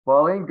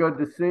Pauline, good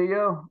to see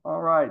you.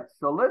 All right,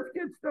 so let's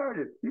get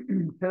started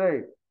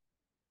today.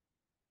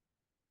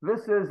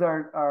 This is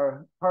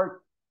our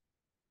part.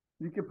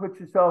 You can put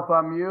yourself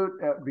on mute.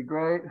 That would be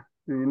great.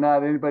 Do you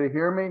not anybody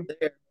hear me?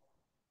 There.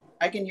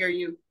 I can hear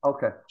you.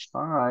 Okay.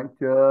 All right.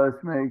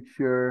 Just make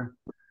sure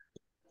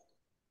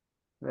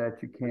that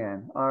you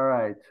can. All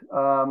right.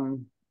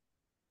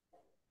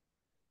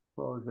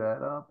 Close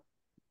that up.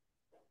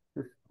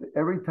 Just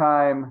every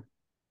time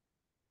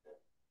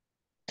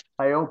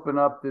I open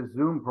up this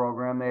Zoom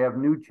program, they have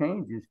new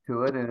changes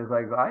to it. And it's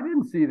like, I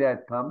didn't see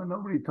that coming.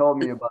 Nobody told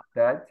me about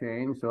that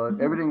change. So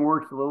everything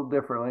works a little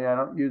differently. I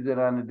don't use it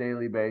on a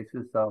daily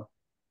basis. So,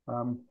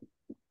 um,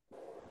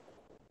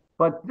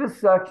 but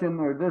this section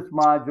or this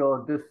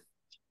module, this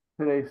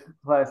today's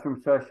classroom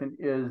session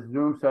is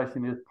Zoom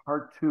session is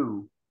part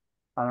two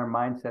on our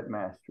mindset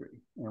mastery.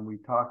 And we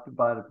talked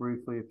about it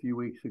briefly a few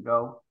weeks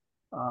ago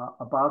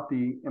about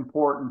the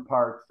important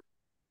parts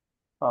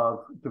of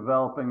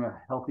developing a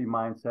healthy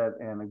mindset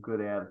and a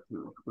good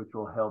attitude, which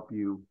will help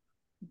you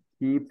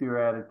keep your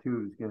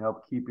attitude. It's going to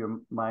help keep your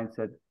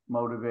mindset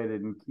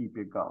motivated and keep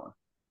you going.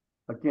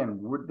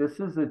 Again, this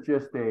is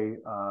just a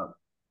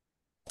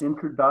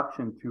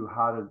introduction to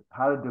how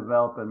to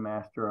develop and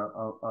master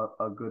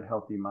a good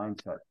healthy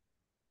mindset.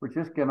 We're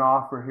just going to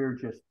offer here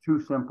just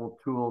two simple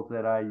tools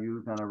that I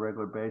use on a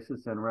regular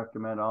basis and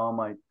recommend all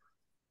my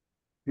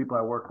people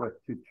I work with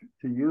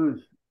to use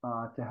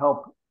to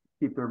help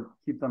keep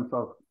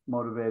themselves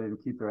motivated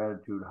and keep their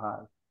attitude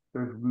high.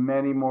 There's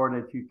many more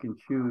that you can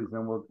choose,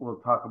 and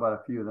we'll talk about a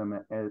few of them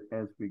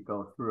as we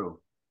go through.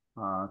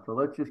 So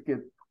let's just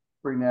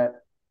bring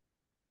that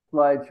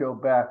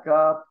slideshow back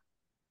up.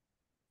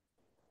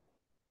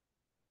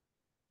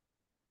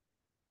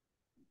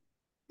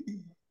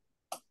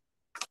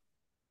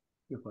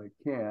 If I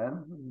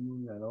can,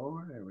 move that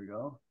over. There we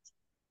go.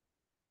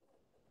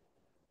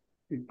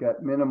 It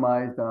got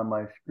minimized on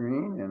my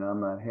screen, and I'm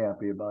not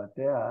happy about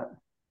that.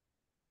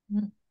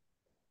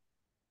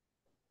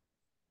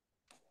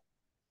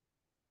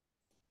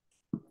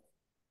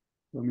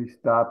 Let me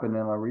stop and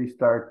then I'll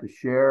restart the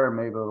share.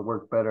 Maybe it'll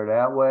work better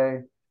that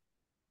way.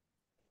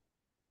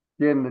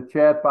 Again, the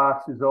chat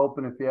box is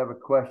open. If you have a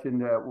question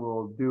that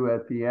we'll do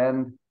at the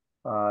end,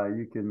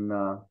 you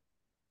can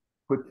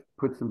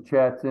put some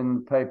chats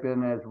in, type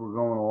in as we're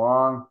going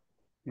along,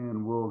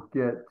 and we'll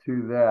get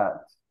to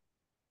that.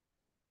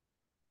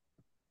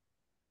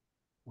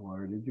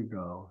 Where did you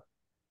go?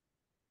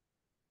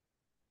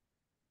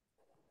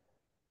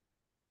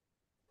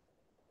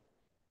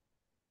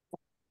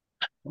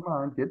 Come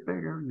on, get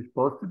bigger. You're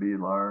supposed to be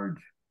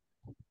large.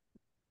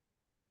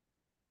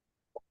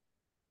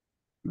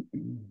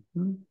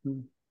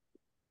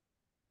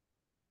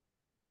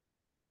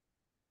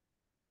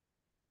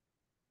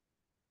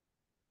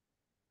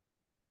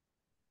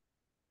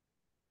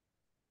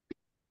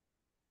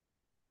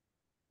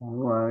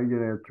 Oh, I'm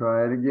gonna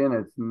try it again.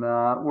 It's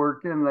not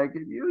working like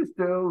it used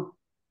to.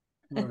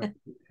 All right.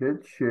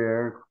 Hit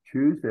share,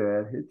 choose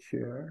that, hit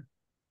share.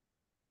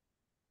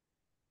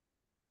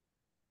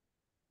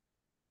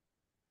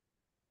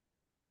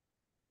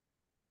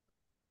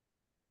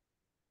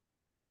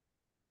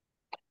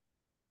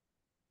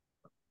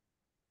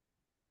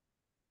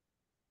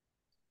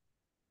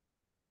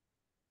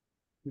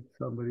 Get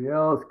somebody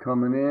else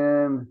coming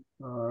in.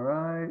 All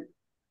right.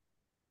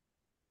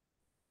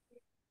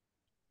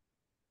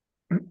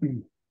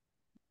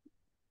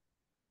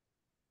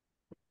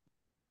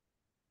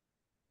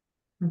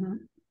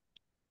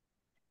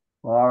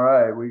 All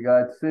right, we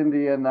got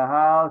Cindy in the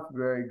house.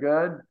 Very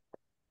good.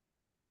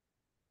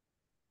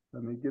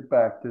 Let me get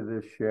back to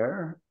this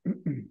share.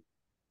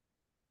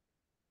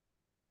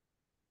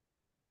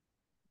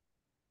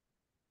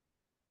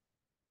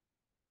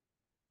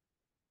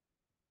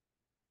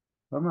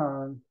 Come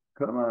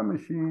on,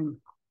 machine.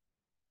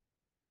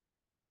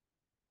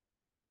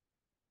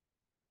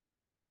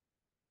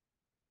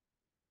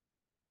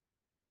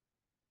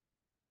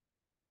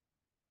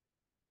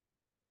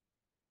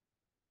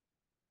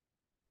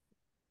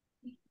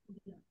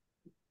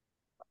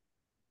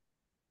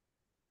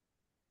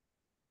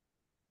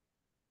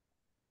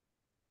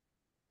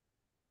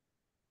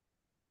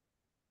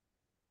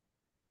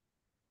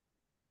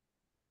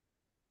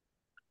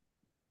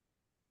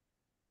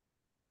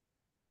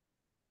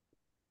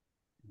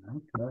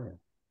 Okay.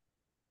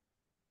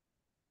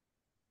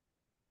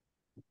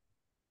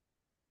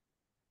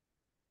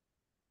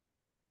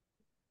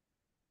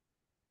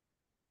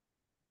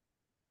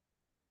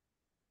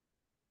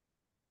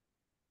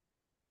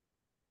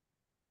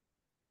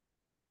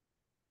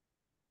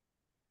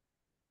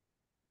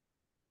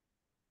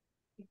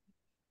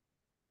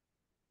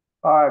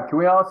 All right, can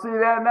we all see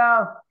that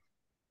now?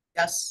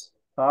 Yes.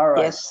 All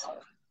right. Yes.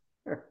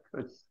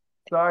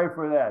 Sorry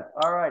for that.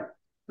 All right.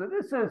 So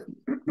this is,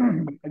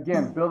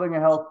 again, building a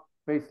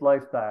health-based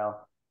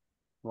lifestyle,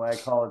 what I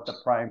call it the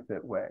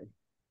PrimeFit way.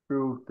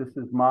 This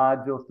is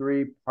module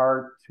 3,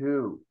 part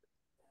 2.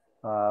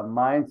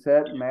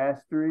 Mindset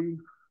mastery.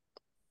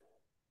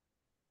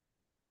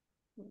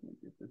 Let me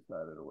get this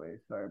out of the way.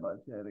 Sorry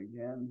about that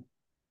again.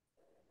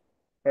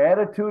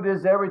 Attitude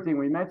is everything.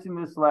 We mentioned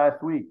this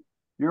last week.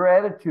 Your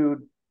attitude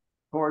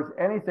towards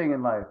anything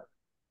in life,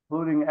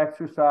 including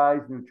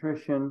exercise,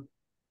 nutrition,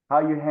 how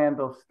you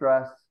handle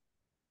stress,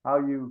 how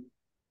you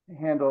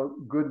handle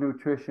good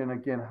nutrition,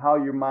 again, how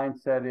your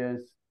mindset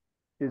is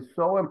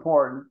so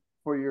important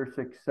for your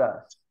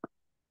success.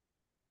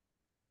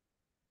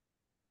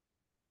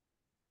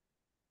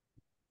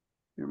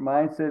 Your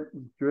mindset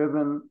is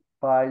driven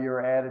by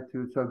your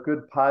attitude. So a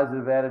good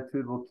positive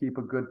attitude will keep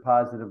a good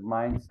positive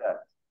mindset.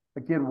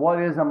 Again,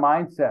 what is a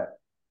mindset?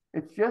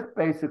 It's just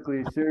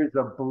basically a series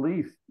of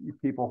beliefs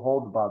people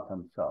hold about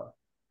themselves.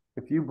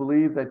 If you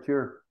believe that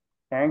you're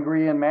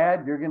angry and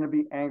mad, you're going to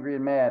be angry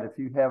and mad. If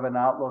you have an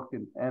outlook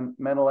and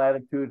mental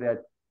attitude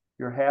that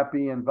you're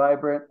happy and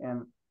vibrant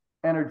and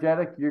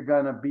energetic, you're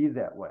going to be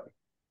that way.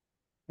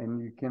 And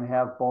you can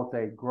have both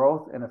a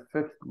growth and a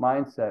fixed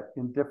mindset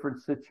in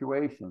different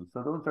situations.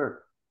 So those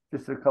are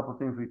just a couple of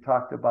things we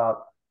talked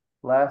about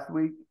last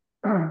week.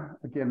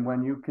 Again,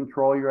 when you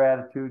control your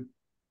attitude,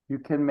 you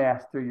can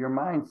master your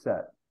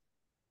mindset.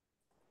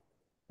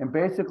 And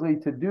basically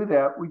to do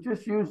that, we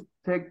just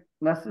take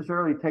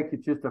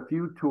just a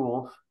few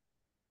tools,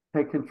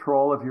 take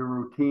control of your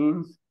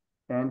routines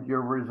and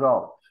your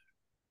results.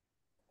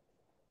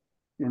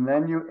 And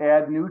then you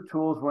add new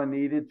tools when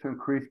needed to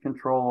increase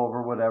control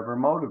over whatever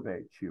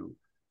motivates you.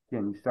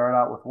 Again, you start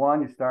out with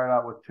one, you start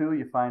out with two,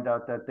 you find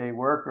out that they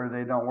work or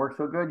they don't work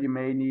so good. You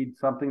may need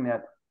something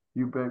that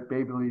you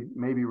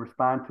maybe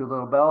respond to a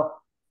little bell.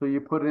 So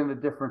you put in a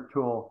different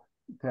tool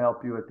to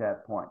help you at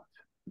that point.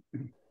 So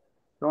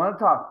I want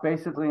to talk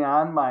basically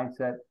on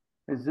mindset.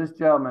 Is this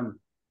gentleman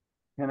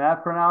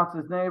cannot pronounce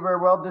his name very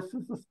well? This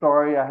is the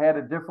story. I had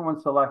a different one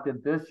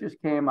selected. This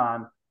just came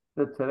on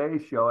the Today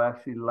Show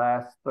actually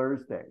last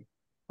Thursday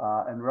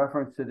in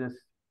reference to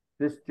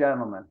this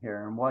gentleman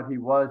here and what he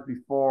was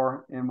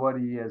before and what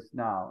he is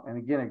now. And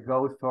again, it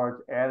goes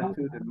towards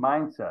attitude and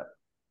mindset.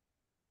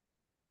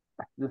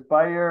 This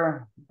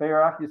Bayer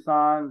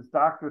Akisan's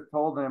doctors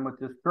told him with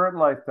his current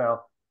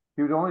lifestyle,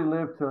 he would only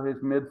live till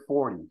his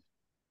mid-40s.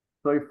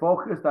 So he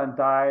focused on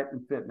diet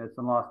and fitness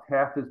and lost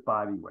half his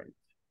body weight.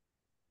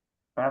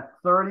 At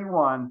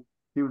 31,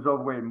 he was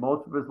overweight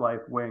most of his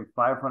life, weighing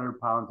 500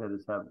 pounds at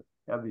his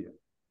heaviest.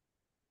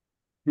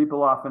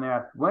 People often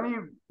ask, when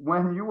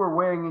you were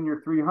weighing in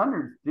your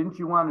 300s, didn't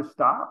you want to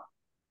stop?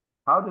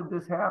 How did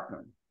this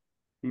happen?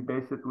 He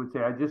basically would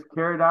say, I just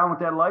carried on with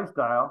that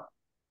lifestyle,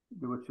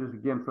 which is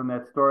again from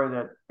that story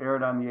that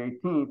aired on the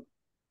 18th.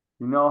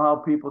 You know how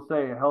people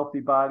say a healthy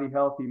body,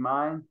 healthy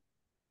mind?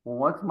 Well,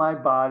 once my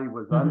body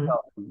was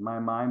unhealthy, my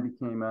mind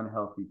became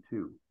unhealthy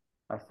too.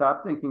 I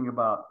stopped thinking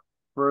about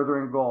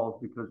furthering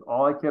goals because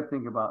all I kept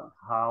thinking about was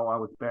how I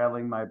was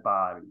battling my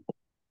body,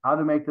 how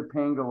to make the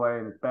pain go away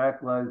in his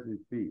back, legs, his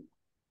feet.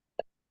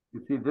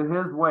 You see,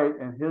 his weight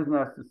and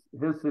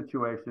his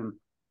situation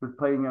was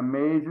playing a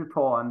major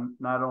toll on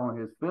not only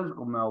his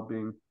physical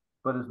well-being,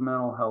 but his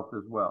mental health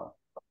as well.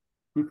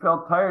 He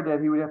felt tired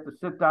that he would have to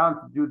sit down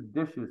to do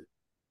the dishes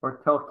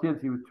or tell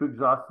kids he was too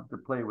exhausted to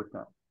play with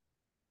them.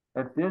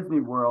 At Disney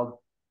World,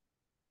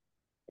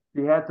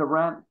 he had to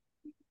rent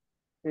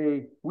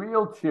a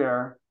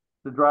wheelchair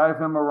to drive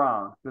him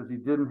around because he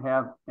didn't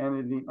have any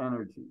of the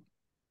energy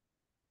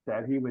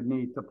that he would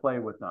need to play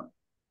with them.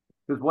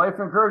 His wife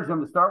encouraged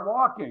him to start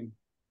walking.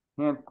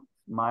 And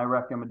my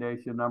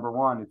recommendation, number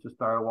one, is to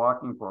start a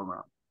walking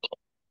program.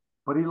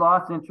 But he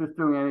lost interest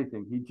doing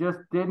anything. He just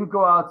didn't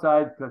go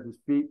outside because his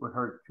feet would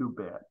hurt too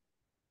bad.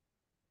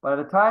 By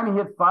the time he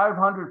hit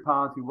 500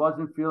 pounds, he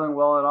wasn't feeling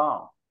well at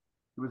all.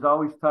 He was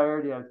always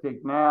tired. He had to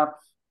take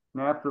naps.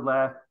 Naps would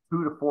last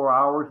 2 to 4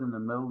 hours in the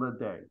middle of the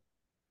day.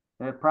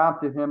 And it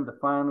prompted him to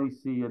finally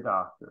see a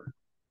doctor.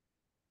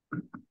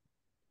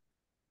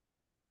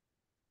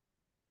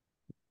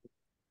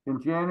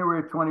 In January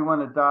of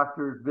 21, a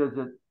doctor's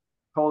visit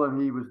told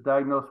him he was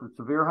diagnosed with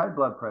severe high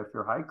blood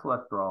pressure, high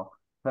cholesterol,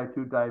 type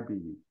 2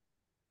 diabetes.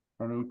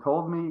 And he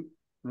told me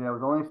that I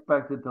was only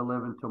expected to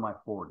live until my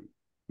 40s.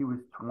 He was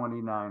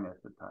 29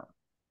 at the time.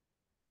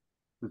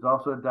 He was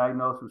also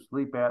diagnosed with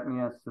sleep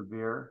apnea,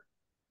 severe.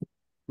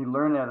 He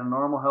learned that a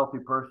normal, healthy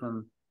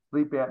person,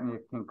 sleep apnea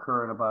can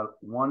occur in about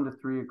 1 to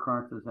 3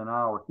 occurrences an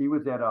hour. He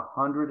was at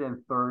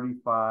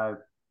 135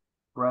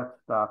 breath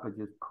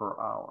stoppages per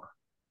hour.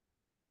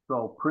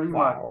 So pretty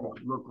much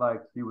it looked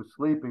like he was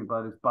sleeping,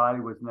 but his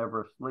body was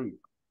never asleep.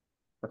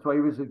 That's why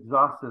he was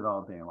exhausted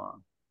all day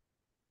long.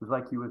 It was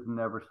like he was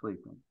never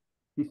sleeping.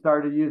 He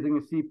started using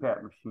a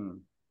CPAP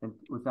machine and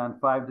was on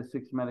 5 to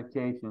 6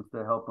 medications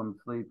to help him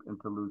sleep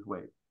and to lose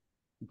weight.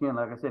 Again,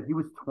 like I said, he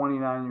was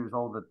 29 years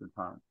old at the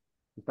time.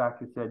 His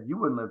doctor said, you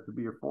wouldn't live to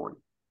be your 40.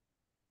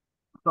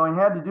 So he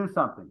had to do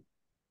something.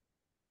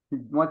 He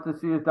went to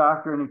see his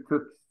doctor and he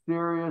took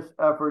serious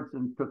efforts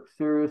and took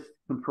serious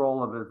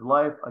control of his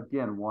life.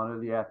 Again, one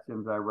of the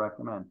axioms I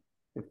recommend.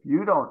 If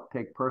you don't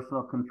take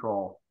personal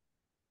control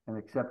and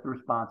accept the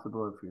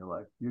responsibility for your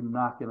life, you're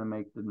not going to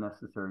make the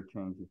necessary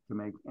changes to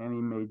make any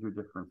major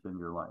difference in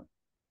your life.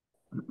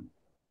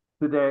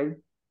 Today,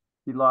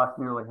 he lost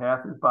nearly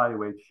half his body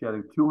weight,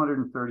 shedding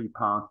 230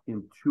 pounds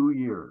in 2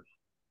 years.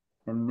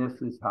 And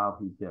this is how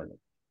he did it.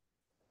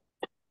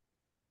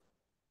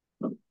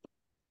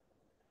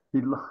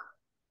 He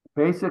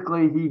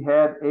basically he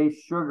had a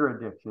sugar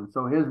addiction.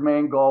 So his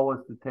main goal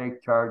was to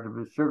take charge of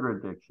his sugar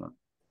addiction.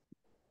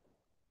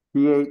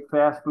 He ate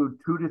fast food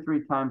 2 to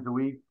 3 times a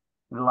week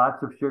and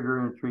lots of sugar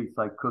and treats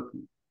like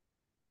cookies.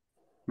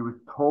 He was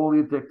totally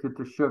addicted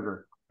to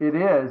sugar. It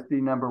is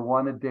the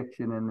 #1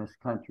 addiction in this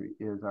country,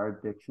 is our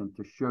addiction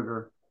to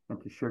sugar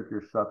and to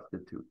sugar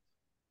substitutes.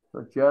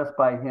 So just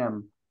by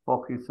him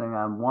focusing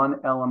on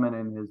one element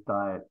in his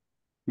diet,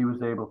 he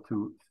was able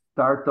to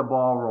start the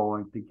ball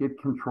rolling, to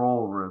get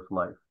control over his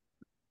life.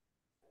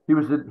 He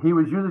was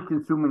usually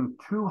consuming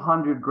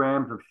 200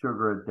 grams of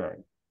sugar a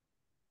day.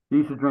 He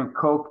used to drink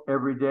Coke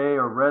every day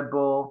or Red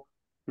Bull.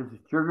 His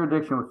sugar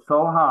addiction was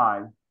so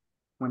high,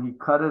 when he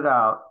cut it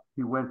out,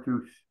 he went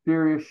through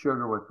serious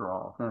sugar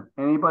withdrawals. And if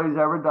anybody's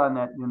ever done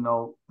that, you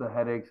know the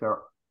headaches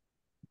are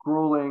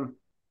grueling.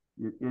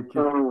 It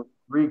just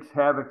wreaks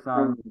havoc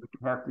on you.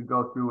 You have to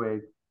go through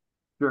a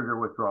sugar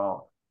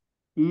withdrawal.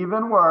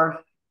 Even worse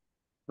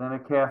than a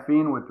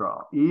caffeine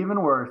withdrawal,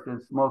 even worse than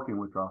smoking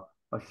withdrawal,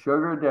 a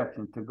sugar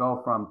addiction, to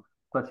go from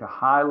such a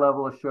high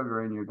level of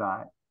sugar in your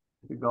diet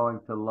to going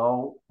to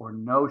low or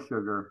no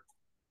sugar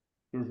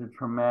is a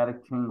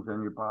traumatic change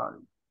on your body.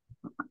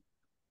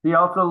 He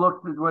also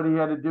looked at what he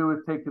had to do was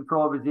take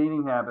control of his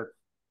eating habits.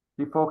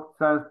 He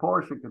focused on his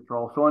portion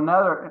control. So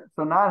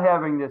not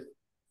having this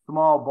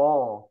small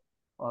bowl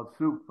of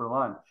soup for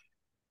lunch,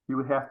 he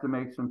would have to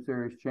make some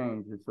serious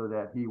changes so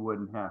that he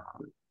wouldn't have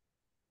to.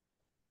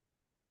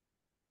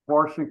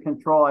 Portion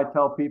control, I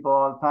tell people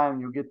all the time,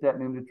 you'll get that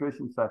in the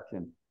nutrition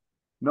section.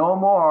 No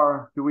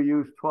more do we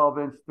use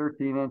 12-inch,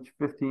 13-inch,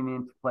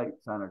 15-inch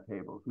plates on our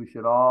tables. We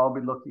should all be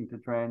looking to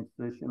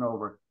transition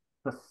over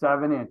to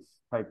 7-inch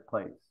type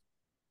plates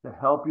to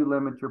help you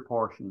limit your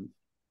portions.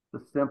 The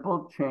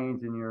simple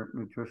change in your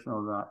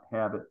nutritional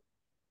habit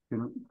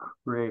can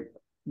create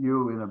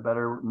you in a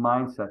better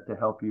mindset to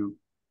help you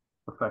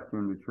affect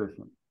your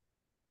nutrition.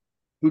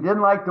 He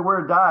didn't like the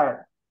word diet.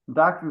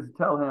 Doctors would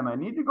tell him, I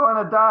need to go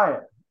on a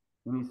diet.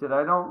 And he said,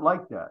 I don't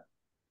like that.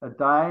 A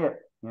diet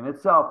in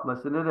itself,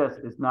 listen to this,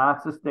 is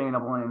not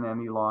sustainable in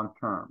any long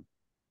term.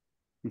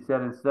 He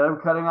said instead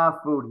of cutting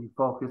out food, he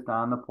focused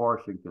on the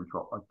portion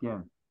control.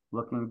 Again,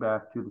 looking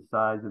back to the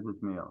size of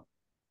his meal.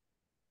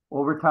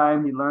 Over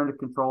time, he learned to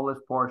control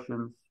his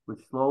portions,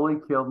 which slowly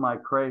killed my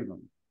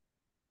cravings.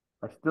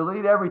 I still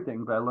eat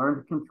everything, but I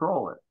learned to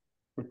control it.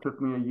 It took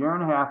me 1.5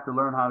 years to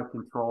learn how to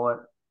control it,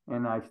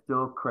 and I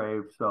still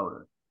crave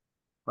soda.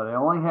 But I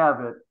only have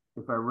it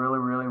if I really,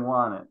 really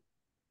want it.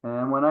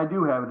 And when I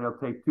do have it, I'll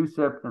take 2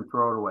 sips and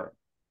throw it away.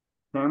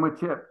 Same with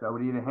chips. I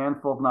would eat a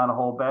handful, not a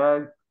whole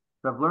bag.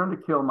 So I've learned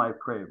to kill my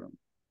craving.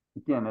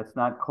 Again, it's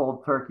not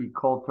cold turkey.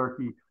 Cold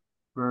turkey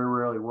very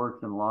rarely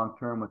works in long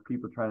term with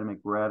people trying to make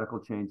radical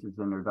changes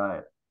in their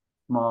diet.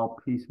 Small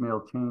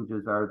piecemeal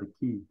changes are the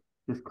key.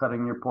 Just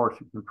cutting your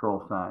portion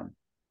control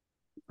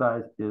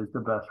size is the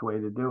best way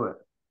to do it.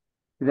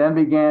 He then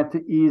began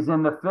to ease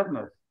into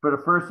fitness. For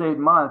the first 8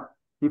 months,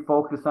 he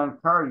focused on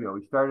cardio.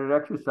 He started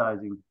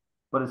exercising,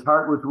 but his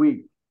heart was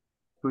weak,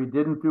 so he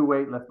didn't do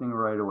weightlifting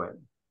right away.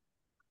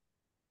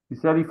 He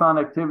said he found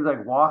activities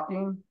like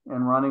walking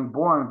and running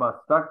boring,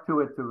 but stuck to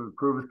it to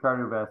improve his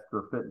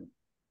cardiovascular fitness.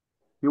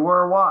 He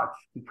wore a watch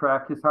to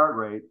track his heart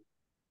rate.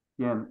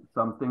 Again,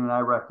 something that I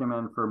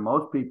recommend for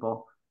most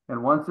people.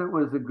 And once it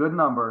was a good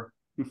number,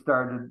 he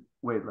started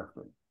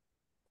weightlifting.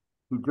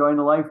 He joined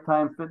a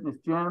Lifetime Fitness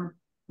gym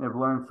and have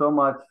learned so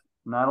much,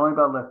 not only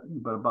about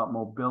lifting, but about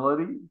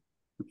mobility,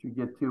 which you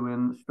get to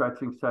in the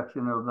stretching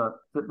section of the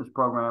fitness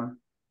program.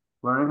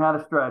 Learning how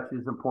to stretch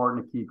is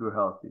important to keep you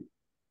healthy.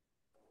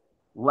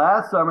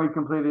 Last summer, he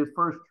completed his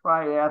first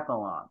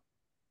triathlon.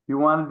 He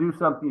wanted to do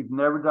something he'd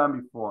never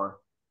done before.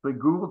 So he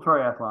Googled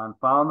triathlon,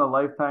 found the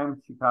Lifetime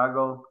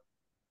Chicago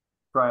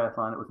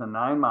Triathlon. It was a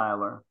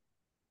 9-miler.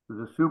 It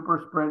was a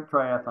super sprint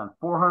triathlon,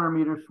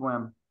 400-meter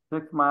swim,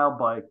 6-mile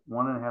bike,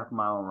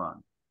 1.5-mile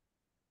run.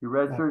 He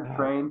registered,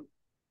 trained,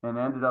 and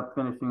ended up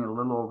finishing in a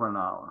little over an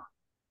hour.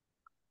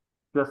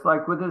 Just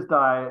like with his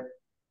diet,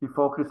 he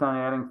focused on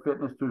adding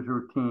fitness to his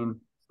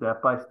routine,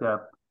 step by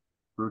step,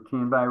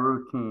 routine by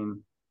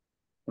routine,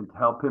 and to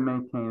help him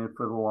maintain it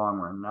for the long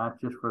run,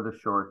 not just for the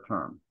short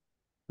term.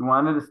 He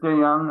wanted to stay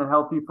young and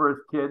healthy for his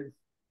kids.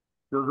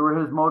 Those were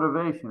his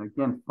motivation.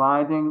 Again,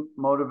 finding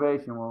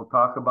motivation. We'll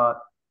talk about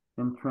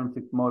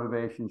intrinsic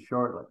motivation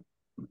shortly.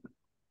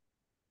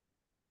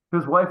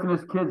 His wife and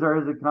his kids are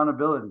his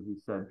accountability, he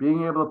said.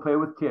 Being able to play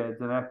with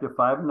kids, an active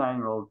 5- and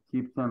 9-year-old,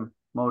 keeps him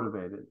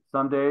motivated.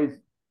 Some days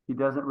he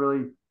doesn't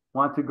really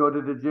want to go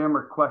to the gym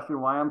or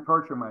question why I'm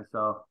torturing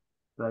myself,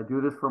 but I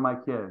do this for my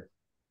kids.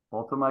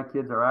 Both of my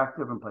kids are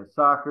active and play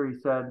soccer, he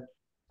said.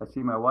 I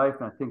see my wife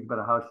and I think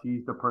about how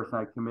she's the person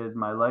I committed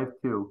my life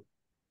to,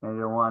 and I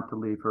don't want to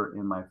leave her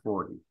in my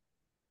 40s.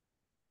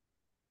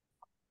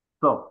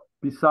 So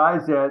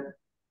besides that,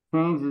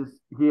 changes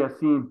he has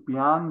seen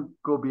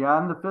go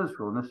beyond the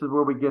physical, and this is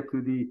where we get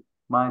to the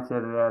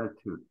mindset and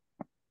attitude.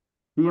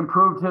 He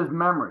improved his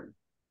memory.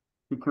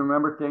 He can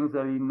remember things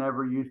that he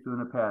never used to in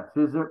the past.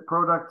 His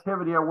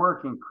productivity at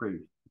work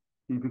increased.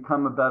 He's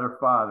become a better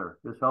father.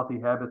 His healthy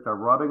habits are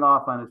rubbing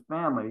off on his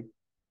family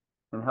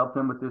and helped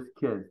him with his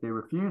kids. They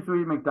refuse to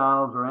eat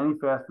McDonald's or any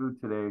fast food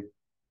today,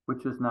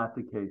 which is not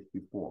the case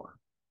before.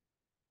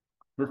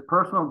 His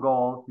personal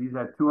goals, he's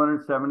at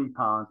 270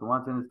 pounds and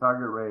wants in his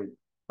target rate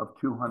of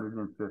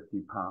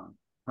 250 pounds.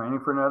 Training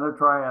for another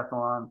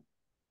triathlon.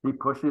 He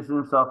pushes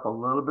himself a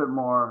little bit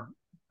more,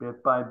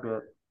 bit by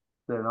bit.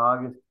 So in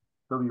August,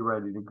 he'll be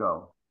ready to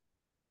go.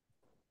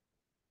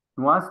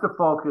 He wants to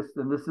focus,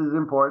 and this is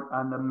important,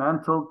 on the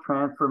mental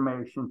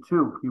transformation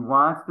too. He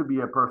wants to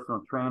be a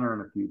personal trainer in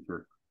the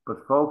future,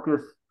 but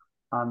focus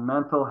on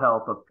mental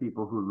health of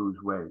people who lose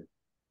weight.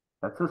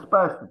 That's a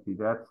specialty.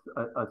 That's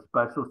a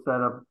special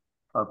set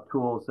of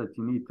tools that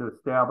you need to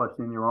establish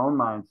in your own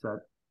mindset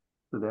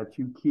so that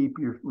you keep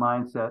your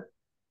mindset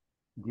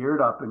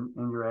geared up and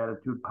your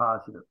attitude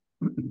positive.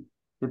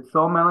 It's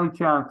so mentally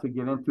challenged to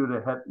get into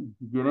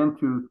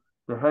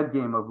the head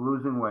game of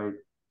losing weight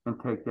and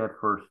take that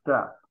first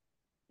step.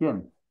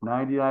 Again,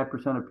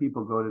 99% of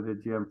people go to the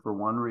gym for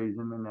one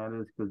reason, and that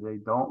is because they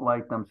don't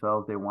like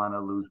themselves. They want to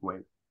lose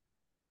weight.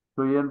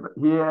 So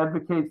he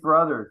advocates for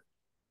others.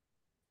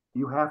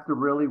 You have to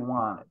really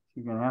want it.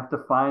 You're going to have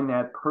to find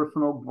that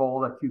personal goal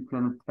that you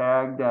can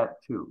tag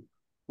that to.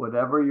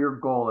 Whatever your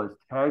goal is,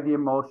 tag the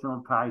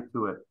emotional tie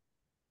to it.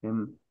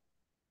 And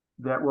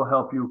that will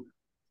help you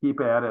keep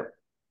at it.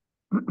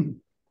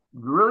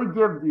 Really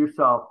give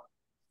yourself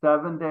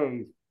 7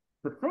 days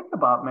to think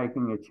about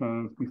making a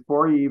change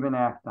before you even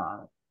act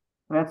on it.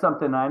 And that's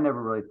something I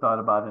never really thought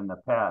about in the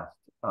past,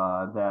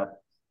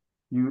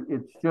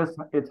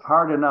 it's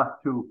hard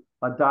enough to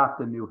adopt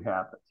a new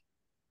habit.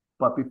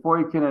 But before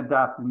you can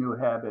adopt a new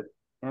habit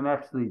and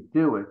actually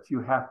do it,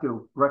 you have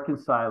to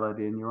reconcile it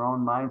in your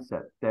own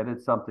mindset that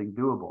it's something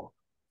doable.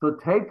 So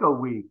take a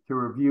week to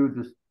review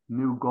this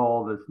new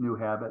goal, this new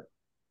habit,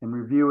 and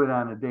review it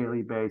on a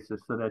daily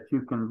basis so that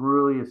you can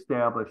really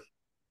establish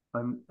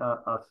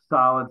a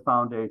solid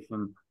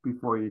foundation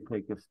before you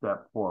take a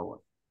step forward.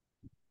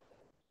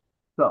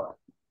 So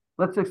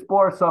let's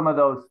explore some of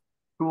those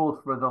tools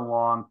for the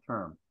long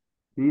term.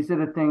 These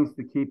are the things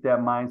to keep that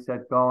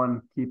mindset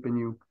going, keeping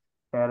you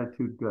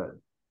attitude good.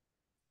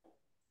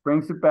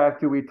 Brings it back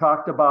to, we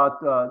talked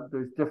about,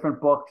 there's different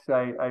books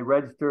I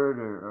registered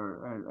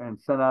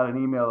and sent out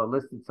an email that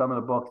listed some of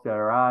the books that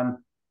are on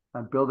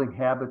building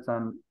habits,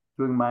 on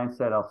doing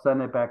mindset. I'll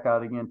send it back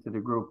out again to the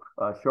group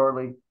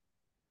shortly.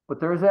 But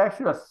there's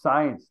actually a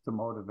science to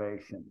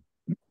motivation.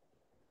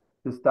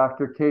 This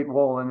Dr. Kate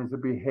Wolin is a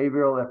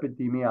behavioral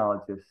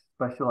epidemiologist,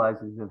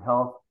 specializes in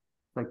health,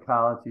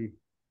 psychology,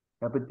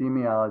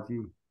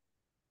 epidemiology,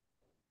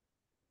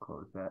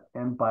 close that,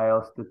 and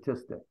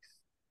biostatistics.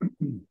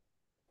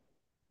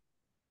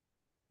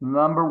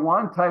 Number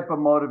one type of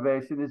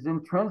motivation is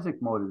intrinsic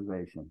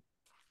motivation.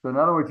 So in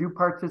other words, you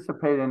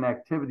participate in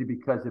activity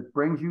because it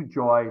brings you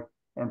joy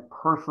and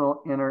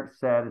personal inner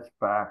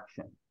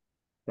satisfaction.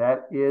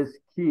 That is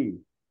key,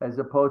 as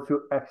opposed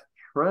to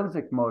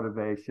extrinsic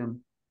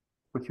motivation,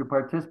 which you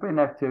participate in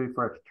activity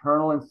for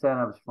external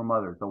incentives from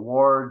others,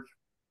 awards,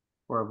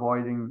 or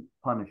avoiding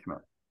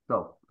punishment.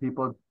 So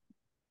people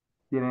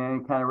get in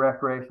any kind of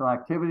recreational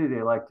activity,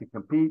 they like to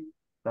compete.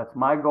 That's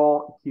my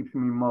goal. It keeps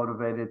me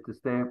motivated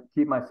to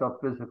keep myself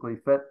physically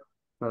fit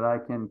so that I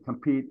can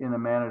compete in the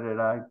manner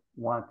that I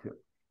want to.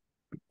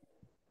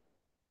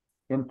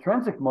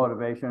 Intrinsic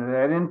motivation,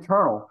 that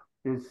internal,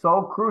 is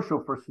so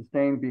crucial for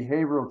sustained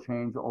behavioral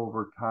change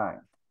over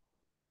time.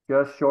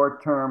 Just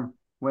short term,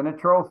 win a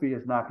trophy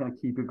is not going to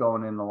keep you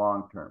going in the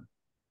long term.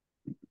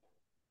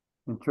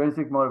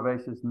 Intrinsic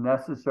motivation is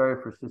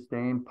necessary for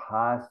sustained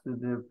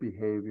positive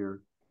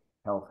behavior,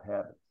 health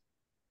habits.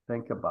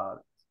 Think about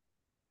it.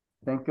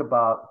 Think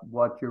about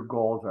what your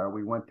goals are.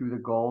 We went through the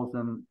goals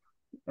and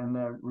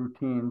the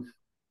routines,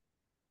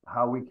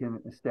 how we can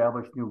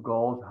establish new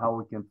goals, how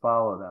we can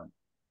follow them.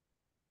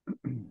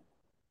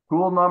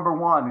 Tool number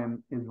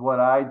one is what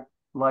I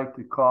like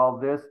to call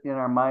this in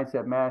our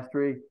mindset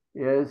mastery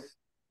is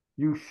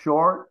use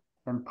short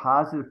and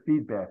positive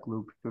feedback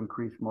loops to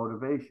increase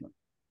motivation.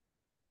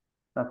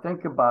 Now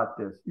think about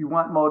this. You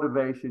want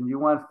motivation, you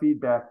want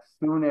feedback as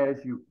soon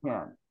as you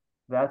can.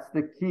 That's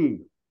the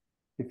key.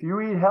 If you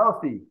eat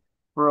healthy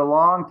for a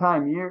long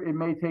time, it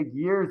may take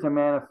years to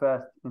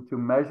manifest into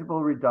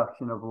measurable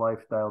reduction of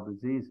lifestyle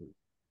diseases.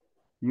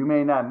 You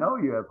may not know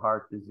you have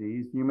heart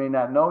disease. You may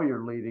not know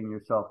you're leading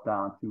yourself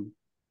down to,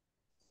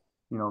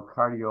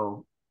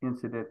 cardio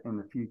incident in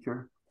the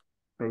future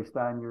based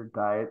on your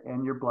diet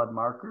and your blood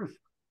markers.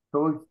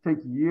 So it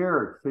takes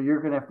years. So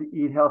you're going to have to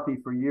eat healthy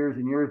for years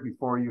and years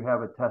before you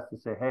have a test to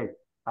say, hey,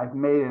 I've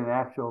made an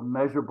actual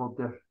measurable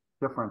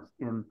difference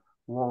in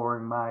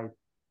lowering my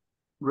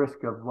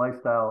risk of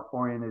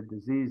lifestyle-oriented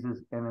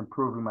diseases and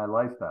improving my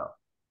lifestyle.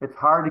 It's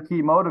hard to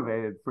keep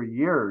motivated for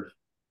years,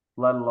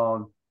 let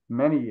alone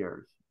many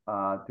years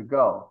to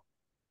go.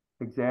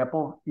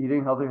 Example,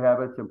 eating healthy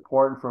habits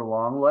important for a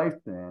long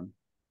lifespan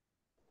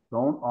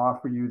don't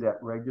offer you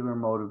that regular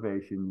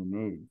motivation you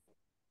need.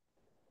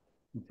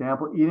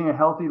 Example, eating a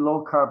healthy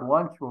low-carb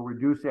lunch will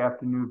reduce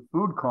afternoon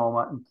food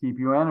coma and keep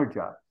you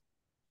energized.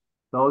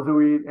 Those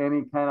who eat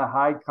any kind of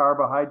high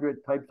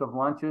carbohydrate types of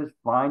lunches,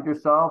 find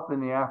yourself in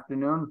the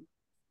afternoon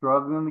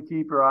struggling to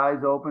keep your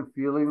eyes open,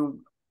 feeling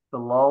the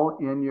lull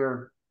in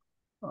your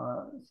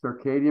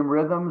circadian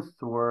rhythms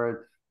where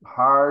it's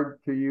hard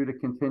for you to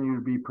continue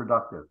to be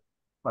productive.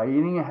 By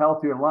eating a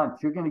healthier lunch,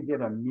 you're going to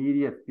get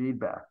immediate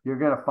feedback. You're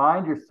going to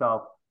find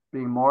yourself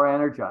being more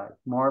energized,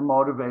 more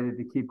motivated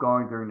to keep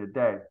going during the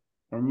day.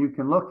 And you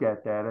can look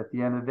at that at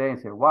the end of the day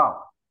and say,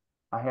 wow,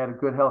 I had a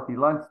good, healthy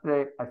lunch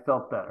today. I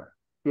felt better.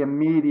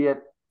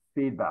 Immediate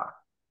feedback.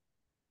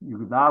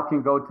 You now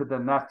can go to the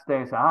next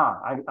day and say,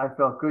 I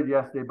felt good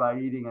yesterday by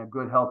eating a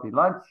good, healthy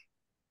lunch,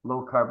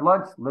 low carb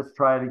lunch. Let's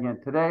try it again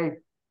today.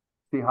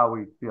 See how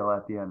we feel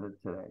at the end of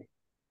today.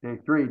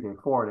 Day 3, day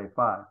 4, day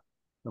 5.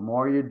 The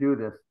more you do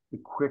this, the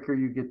quicker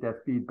you get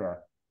that feedback,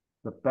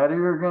 the better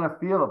you're going to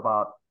feel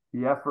about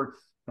the efforts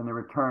and the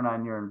return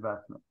on your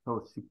investment. So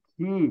it's the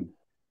key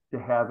to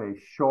have a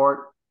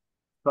short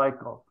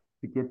cycle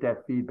to get that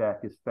feedback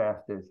as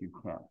fast as you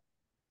can.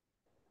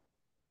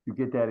 You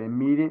get that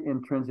immediate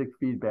intrinsic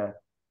feedback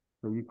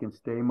so you can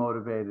stay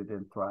motivated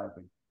and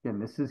thriving. Again,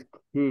 this is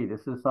key.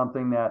 This is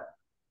something that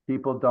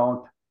people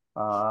don't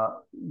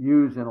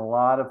use in a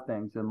lot of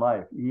things in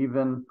life,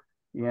 even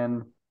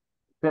in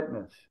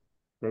fitness.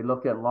 They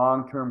look at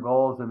long-term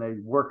goals and they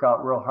work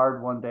out real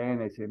hard one day and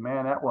they say,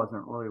 man, that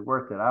wasn't really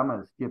worth it. I'm going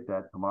to skip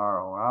that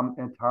tomorrow.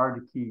 It's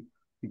hard to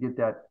get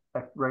that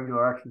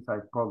regular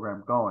exercise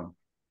program going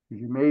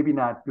because you're maybe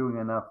not doing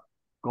enough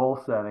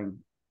goal setting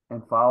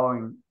and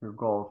following your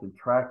goals and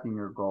tracking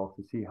your goals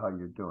to see how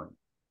you're doing.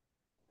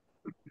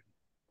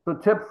 So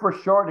tips for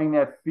shortening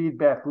that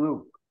feedback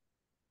loop: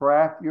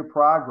 track your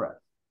progress,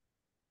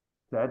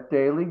 set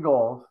daily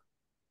goals,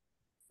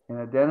 and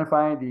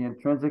identifying the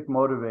intrinsic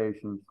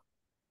motivations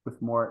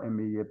with more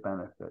immediate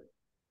benefit.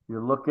 You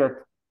look at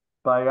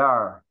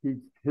Bayar, his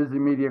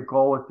immediate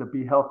goal was to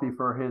be healthy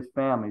for his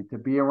family, to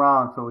be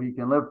around so he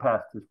can live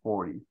past his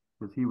 40s,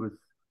 because he was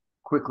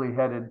quickly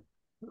headed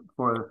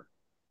for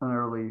an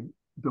early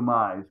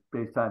demise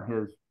based on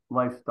his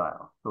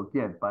lifestyle. So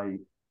again, by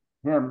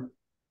him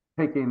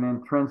picking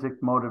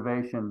intrinsic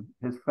motivation,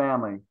 his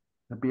family,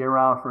 to be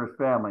around for his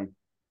family,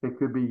 it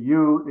could be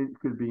you, it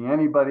could be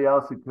anybody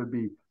else, it could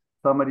be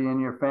somebody in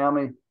your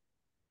family.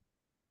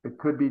 It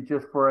could be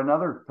just for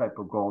another type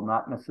of goal,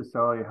 not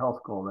necessarily a health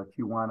goal that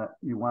you want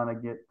to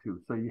get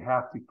to. So you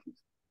have to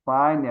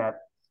find that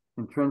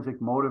intrinsic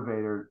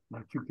motivator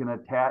that you can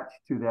attach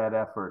to that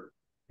effort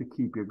to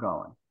keep you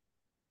going.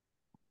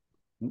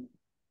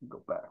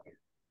 Go back.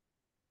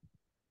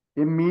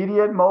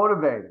 Immediate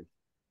motivators: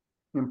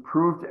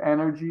 improved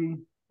energy,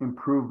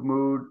 improved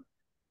mood,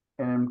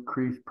 and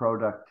increased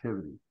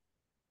productivity.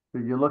 So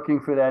you're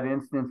looking for that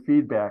instant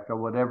feedback or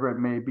whatever it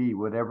may be,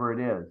 whatever it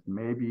is.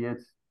 Maybe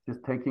it's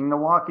just taking the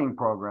walking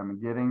program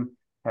and getting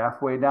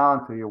halfway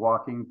down till you're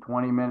walking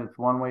 20 minutes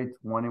one way,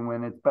 20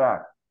 minutes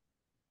back.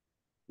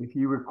 If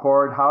you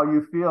record how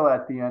you feel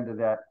at the end of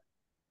that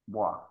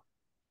walk,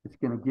 it's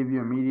going to give you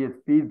immediate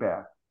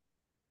feedback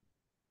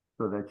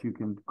so that you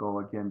can go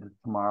again to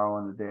tomorrow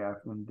and the day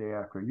after and the day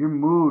after. Your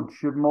mood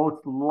should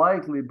most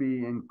likely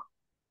be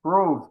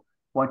improved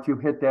once you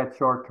hit that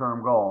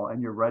short-term goal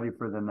and you're ready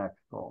for the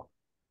next goal,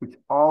 which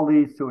all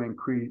leads to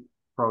increased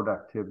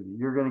productivity.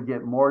 You're going to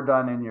get more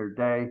done in your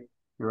day.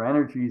 Your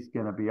energy is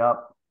going to be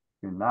up.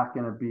 You're not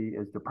going to be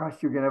as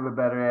depressed. You're going to have a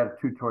better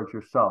attitude towards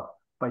yourself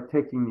by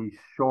taking these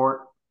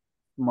short,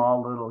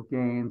 small little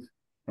gains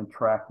and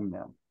tracking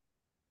them.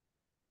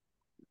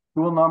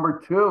 Tool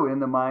number 2 in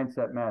the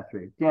mindset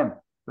mastery. Again,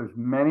 there's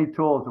many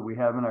tools that we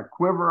have in our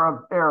quiver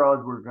of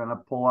arrows. We're going to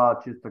pull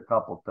out just a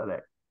couple today.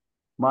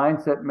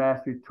 Mindset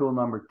mastery tool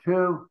number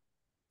 2,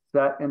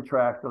 set and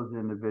track those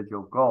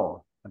individual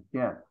goals.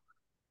 Again,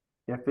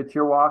 if it's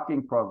your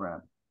walking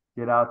program,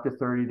 get out the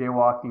 30-day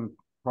walking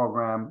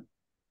program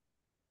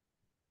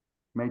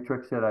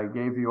matrix that I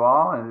gave you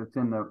all, and it's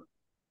in the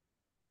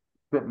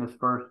Fitness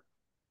First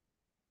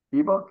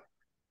ebook.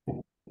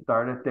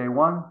 Start at day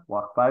 1,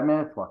 walk 5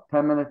 minutes, walk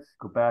 10 minutes,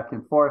 go back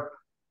and forth.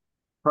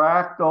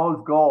 Track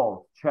those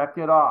goals. Check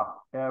it off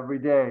every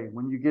day.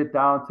 When you get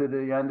down to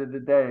the end of the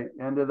day,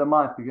 end of the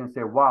month, you're going to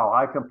say, wow,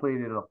 I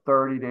completed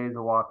 30 days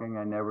of walking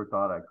I never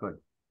thought I could.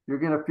 You're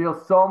going to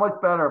feel so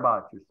much better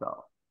about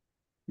yourself.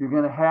 You're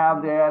going to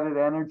have the added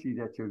energy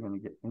that you're going to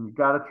get. And you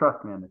got to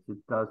trust me on this. It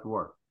does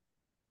work.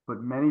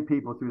 But many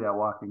people through that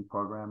walking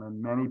program,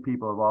 and many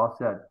people have all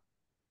said,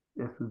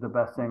 this is the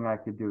best thing I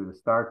could do, to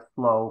start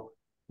slow,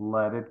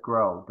 let it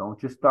grow. Don't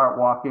just start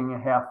walking a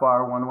half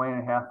hour one way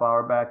and a half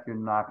hour back. You're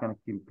not going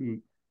to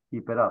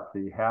keep it up. So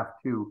you have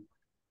to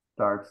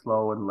start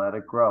slow and let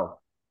it grow.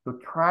 So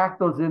track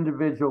those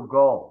individual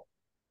goals.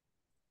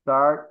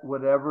 Start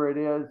whatever it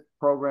is,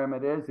 program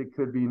it is. It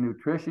could be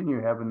nutrition. You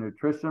have a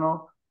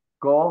nutritional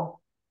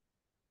goal.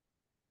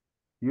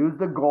 Use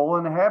the goal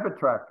and the habit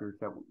trackers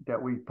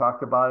that we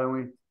talked about and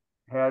we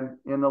had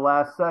in the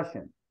last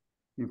session.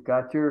 You've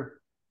got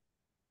your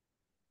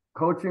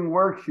coaching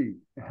worksheet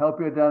to help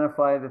you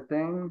identify the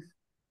things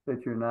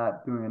that you're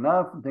not doing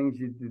enough and things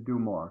you do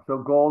more. So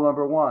goal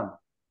number one,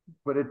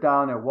 put it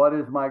down there. What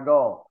is my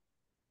goal?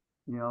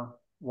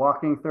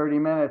 Walking 30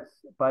 minutes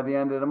by the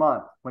end of the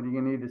month. What do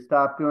you need to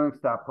stop doing?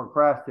 Stop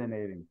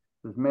procrastinating.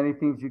 There's many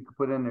things you can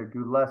put in there,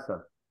 do less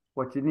of.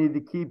 What you need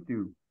to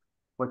do,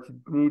 what you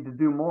need to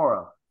do more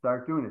of,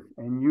 start doing it.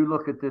 And you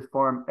look at this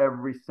form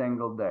every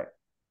single day.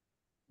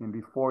 And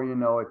before you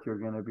know it, you're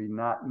going to be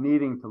not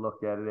needing to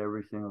look at it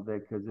every single day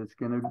because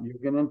you're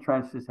going to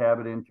entrench this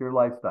habit into your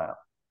lifestyle.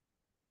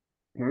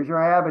 Here's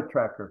your habit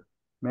tracker.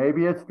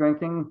 Maybe it's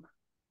drinking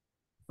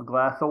a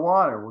glass of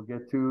water. We'll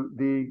get to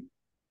the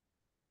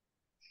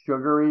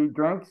sugary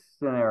drinks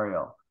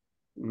scenario.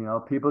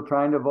 People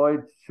trying to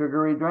avoid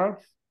sugary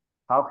drinks.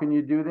 How can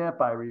you do that?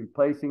 By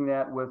replacing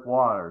that with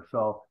water.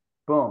 So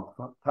boom,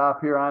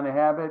 top here on the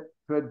habit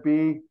could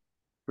be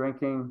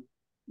drinking,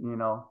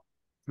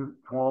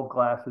 12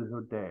 glasses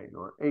a day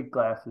or 8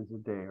 glasses a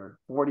day or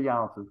 40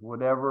 ounces,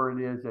 whatever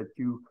it is that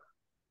you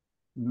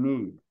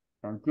need.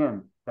 And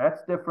again, that's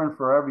different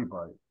for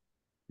everybody.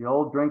 The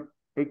old drink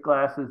 8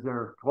 glasses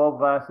or 12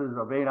 glasses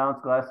of 8-ounce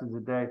glasses a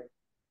day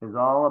is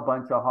all a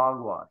bunch of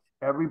hogwash.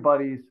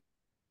 Everybody's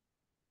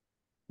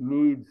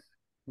needs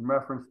in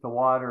reference to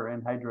water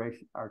and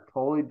hydration are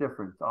totally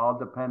different. It's all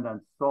depend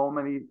on so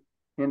many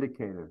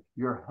indicators.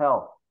 Your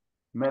health,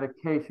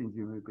 medications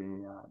you may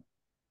be on,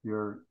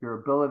 your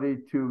ability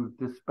to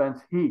dispense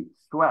heat,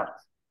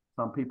 sweats.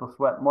 Some people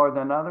sweat more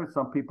than others.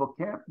 Some people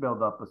can't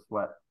build up a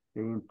sweat.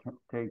 They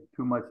take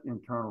too much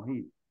internal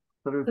heat.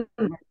 So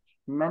there's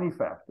many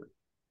factors.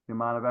 The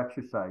amount of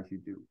exercise you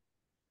do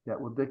that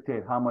will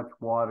dictate how much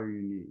water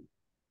you need.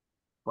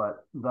 But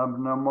the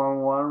number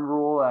one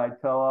rule I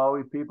tell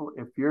always people,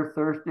 if you're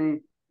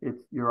thirsty,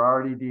 you're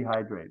already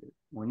dehydrated.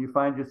 When you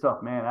find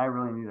yourself, man, I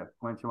really need to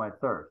quench my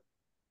thirst,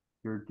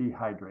 you're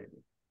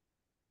dehydrated.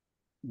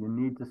 You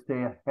need to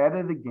stay ahead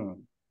of the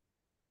game.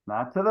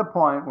 Not to the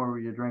point where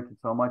you're drinking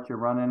so much you're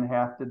running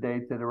half the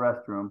day to the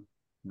restroom.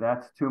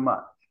 That's too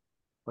much.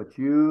 But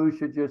you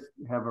should just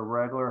have a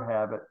regular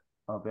habit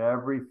of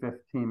every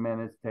 15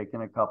 minutes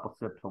taking a couple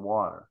sips of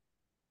water.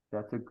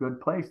 That's a good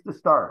place to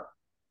start.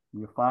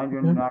 You find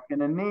you're not going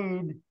to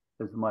need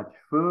as much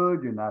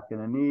food. You're not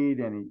going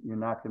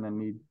to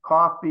need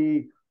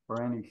coffee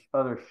or any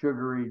other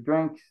sugary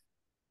drinks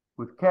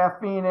with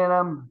caffeine in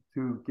them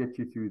to get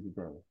you through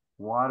the day.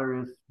 Water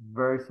is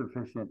very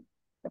sufficient,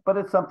 but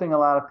it's something a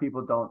lot of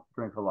people don't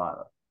drink a lot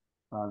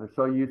of. They're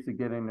so used to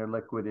getting their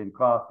liquid in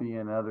coffee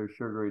and other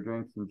sugary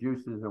drinks and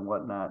juices and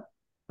whatnot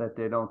that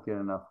they don't get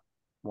enough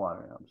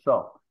water in them.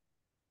 So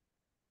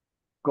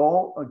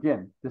goal,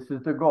 again, this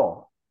is the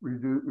goal.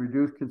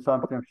 Reduce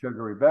consumption of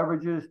sugary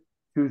beverages,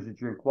 choose to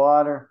drink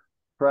water,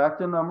 track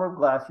the number of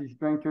glasses you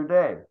drink per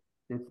day.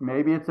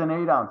 Maybe it's an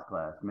 8-ounce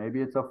glass,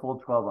 maybe it's a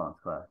full 12-ounce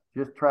glass.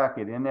 Just track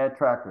it in that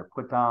tracker.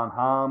 Put down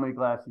how many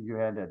glasses you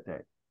had that day.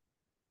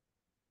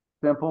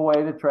 Simple way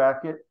to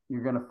track it.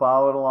 You're going to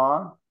follow it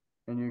along,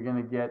 and you're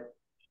going to get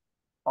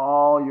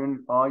all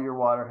your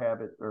water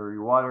habit or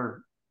your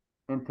water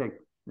intake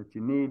that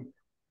you need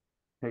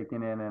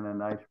taken in a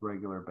nice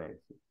regular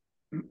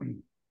basis.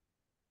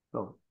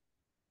 So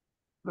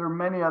there are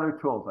many other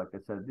tools, like I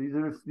said. These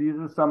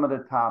are some of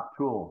the top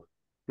tools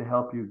to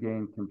help you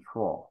gain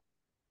control.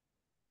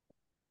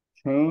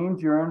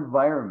 Change your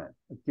environment.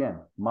 Again,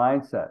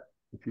 mindset.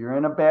 If you're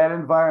in a bad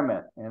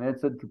environment and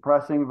it's a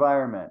depressing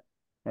environment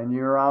and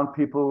you're around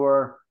people who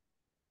are,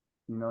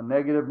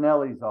 negative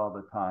Nellies all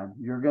the time,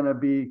 it's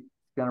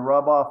going to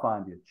rub off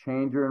on you.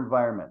 Change your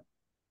environment.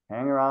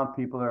 Hang around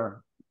people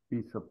that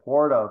be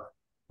supportive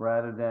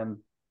rather than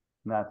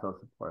not so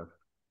supportive.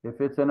 If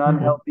it's an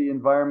unhealthy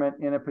environment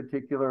in a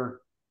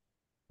particular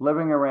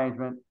living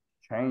arrangement,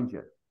 change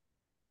it.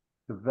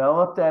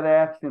 Develop that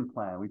action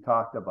plan we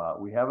talked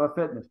about. We have a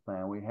fitness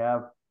plan. We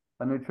have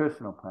a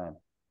nutritional plan.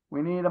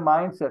 We need a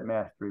mindset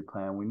mastery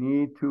plan. We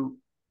need to,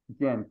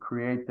 again,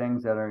 create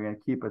things that are going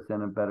to keep us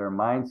in a better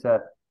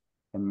mindset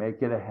and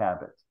make it a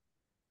habit.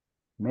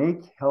 Make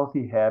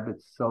healthy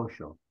habits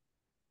social.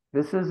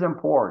 This is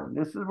important.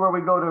 This is where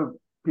we go to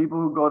people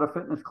who go to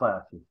fitness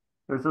classes.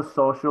 There's a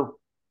social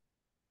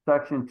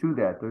section to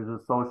that. There's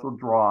a social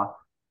draw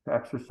to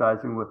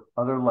exercising with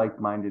other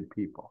like-minded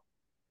people.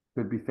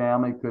 Could be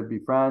family, could be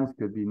friends,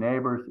 could be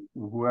neighbors,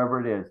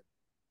 whoever it is.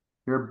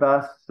 Your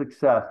best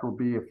success will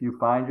be if you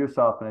find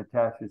yourself and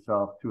attach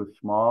yourself to a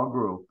small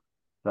group,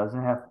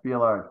 doesn't have to be a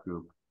large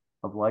group,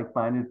 of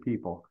like-minded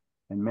people,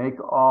 and make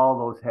all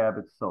those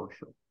habits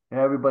social.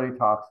 Everybody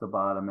talks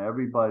about them.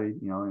 Everybody,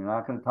 you're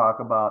not going to talk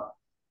about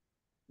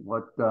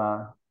what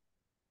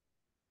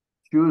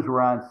shoes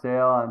were on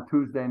sale on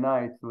Tuesday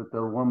nights with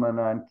the woman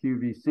on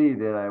QVC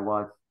that I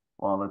watch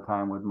all the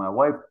time with my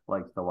wife,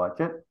 likes to watch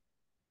it.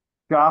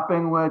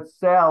 Shopping with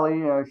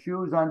Sally,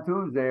 shoes on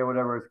Tuesday or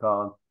whatever it's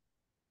called.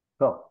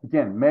 So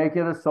again, make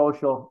it a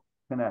social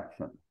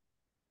connection.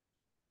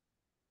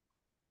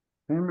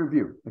 In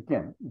review,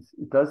 again,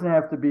 it doesn't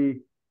have to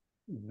be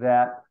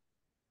that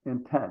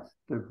intense.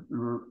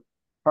 The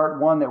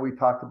part one that we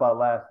talked about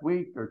last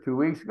week or 2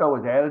 weeks ago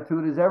was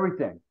attitude is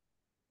everything.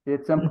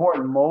 It's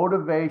important.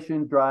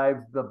 Motivation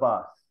drives the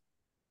bus.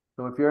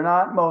 So if you're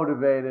not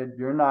motivated,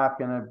 you're not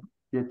going to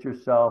get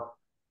yourself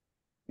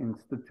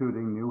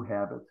instituting new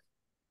habits,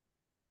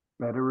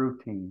 better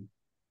routines,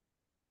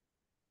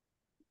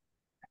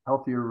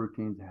 healthier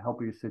routines,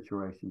 healthier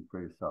situations for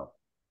yourself.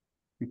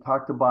 We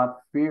talked about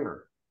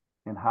fear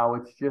and how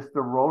it's just a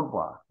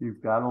roadblock.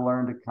 You've got to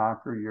learn to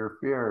conquer your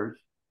fears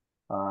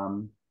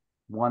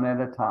one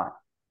at a time.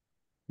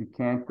 You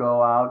can't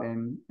go out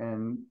and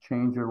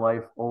change your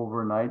life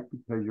overnight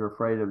because you're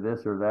afraid of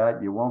this or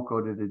that. You won't go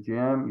to the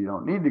gym. You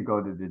don't need to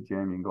go to the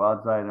gym. You can go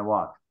outside and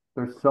walk.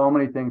 There's so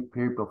many things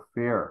people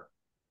fear.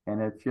 And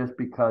it's just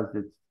because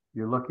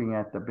you're looking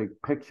at the big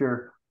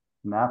picture,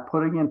 not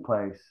putting in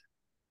place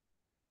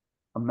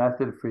a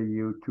method for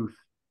you to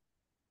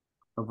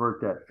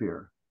avert that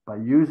fear by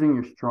using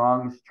your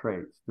strongest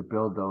traits to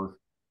build those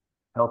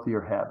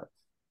healthier habits.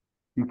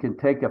 You can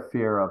take a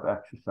fear of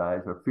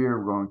exercise or fear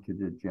of going to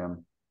the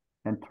gym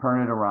and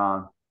turn it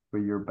around for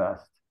your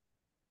best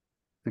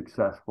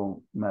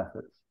successful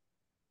methods.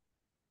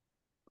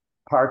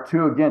 Part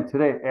 2, again,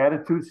 today,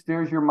 attitude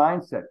steers your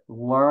mindset.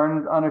 Learn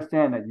and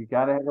understand that you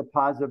got to have a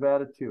positive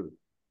attitude.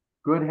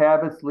 Good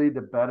habits lead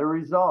to better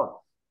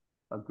results.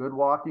 A good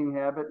walking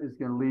habit is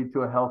going to lead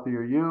to a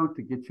healthier you,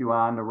 to get you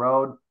on the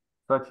road,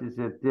 such as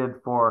it did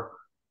for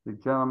the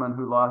gentleman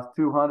who lost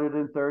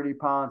 230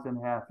 pounds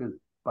and half his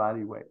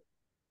body weight.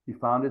 He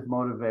found his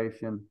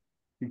motivation.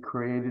 He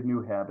created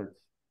new habits,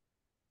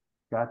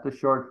 got the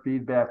short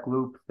feedback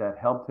loops that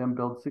helped him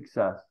build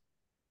success,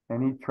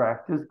 and he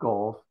tracked his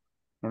goals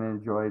and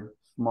enjoyed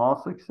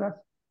small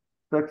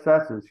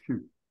successes,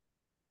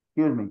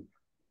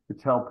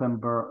 which help him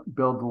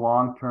build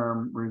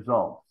long-term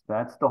results.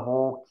 That's the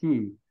whole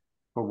key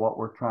for what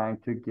we're trying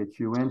to get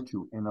you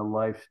into in a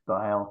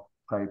lifestyle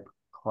type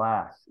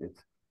class.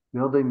 It's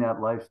building that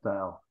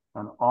lifestyle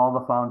on all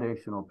the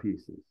foundational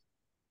pieces.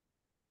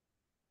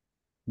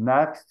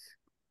 Next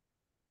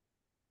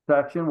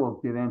section, we'll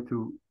get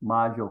into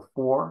module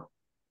 4,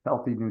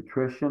 healthy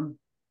nutrition,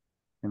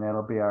 and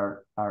that'll be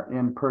our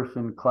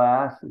in-person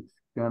class. It's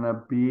going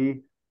to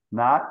be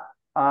not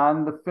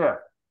on the 5th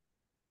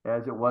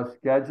as it was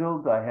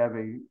scheduled. I have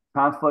a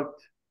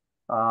conflict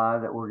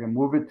that we're going to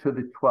move it to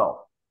the 12th.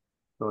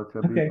 So it's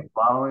going to be the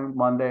following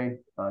Monday,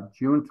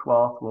 June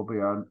 12th, will be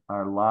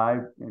our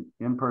live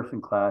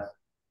in-person class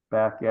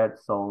back at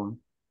Solon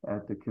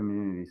at the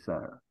community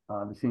center,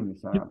 the senior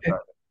center, I'm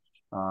sorry.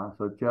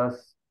 So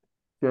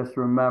just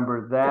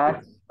remember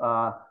that.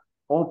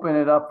 Open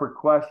it up for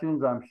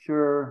questions. I'm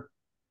sure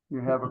you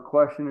have a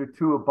question or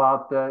two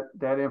about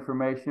that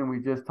information we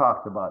just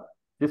talked about.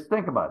 Just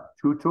think about it.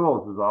 2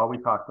 tools is all we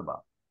talked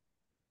about.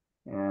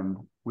 And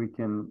we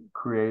can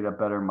create a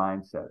better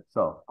mindset.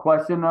 So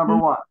question number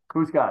 1,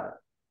 who's got it?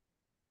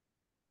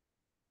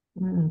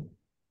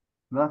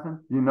 Nothing?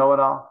 You know it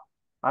all?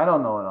 I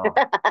don't know it all.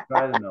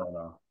 Try to know it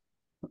all.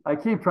 I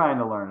keep trying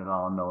to learn it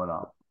all and know it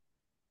all.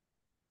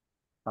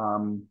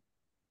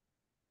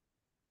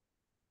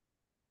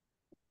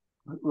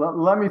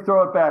 Let me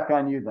throw it back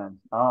on you then.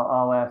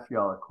 I'll ask you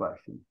all a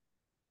question.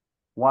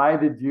 Why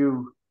did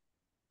you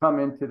come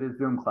into the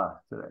Zoom class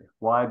today?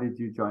 Why did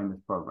you join this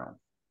program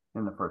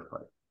in the first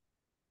place?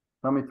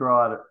 Let me throw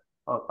out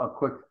a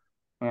quick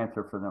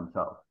answer for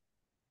themselves.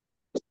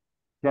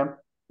 Kim?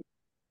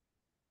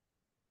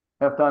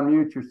 You have to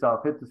unmute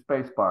yourself. Hit the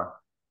space bar.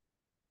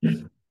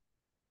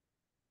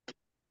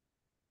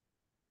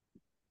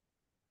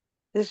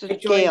 This is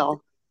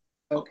Gail.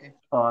 Okay.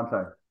 Oh, I'm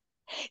sorry.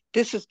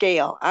 This is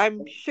Gail.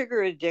 I'm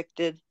sugar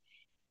addicted,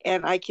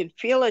 and I can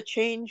feel a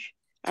change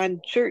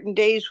on certain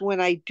days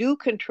when I do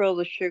control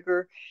the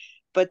sugar,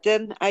 but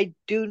then I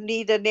do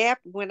need a nap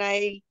when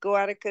I go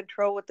out of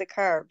control with the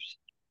carbs.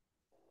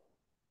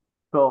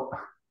 So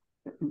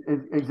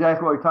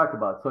exactly what we talked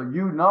about. So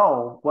you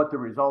know what the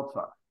results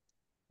are.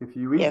 If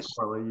you eat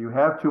poorly, you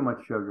have too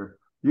much sugar,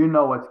 you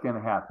know what's going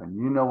to happen.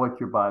 You know what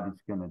your body's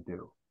going to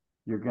do.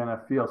 You're going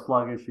to feel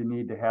sluggish. You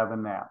need to have a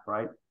nap,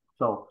 right?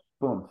 So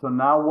boom. So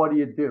now what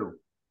do?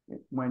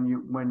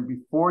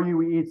 Before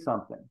you eat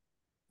something,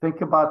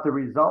 think about the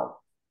result,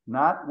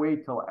 not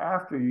wait till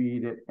after you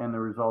eat it and the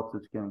results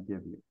it's going to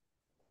give you.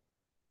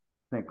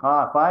 Think,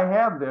 if I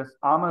have this,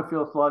 I'm going to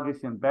feel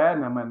sluggish and bad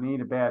and I'm going to need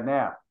a bad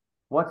nap.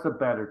 What's a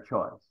better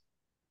choice?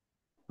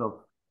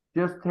 So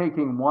just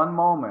taking one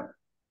moment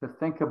to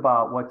think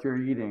about what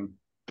you're eating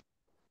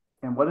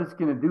and what it's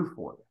going to do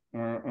for you.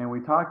 And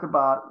we talked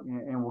about,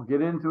 and we'll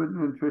get into it in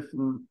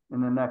nutrition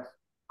in the next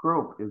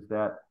group, is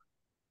that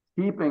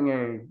keeping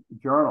a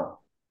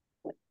journal,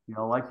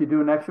 like you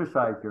do an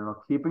exercise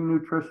journal, keeping a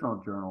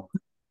nutritional journal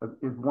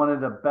is one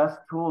of the best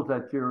tools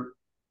at your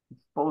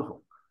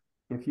disposal.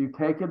 If you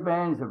take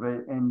advantage of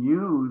it and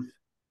use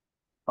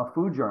a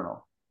food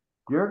journal,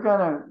 you're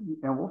gonna,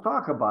 and we'll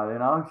talk about it,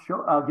 and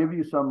I'll give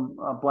you some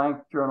blank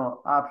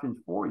journal options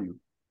for you.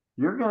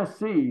 You're gonna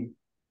see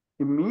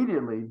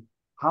immediately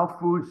how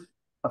foods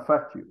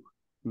affect you.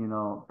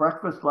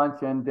 Breakfast,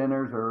 lunch, and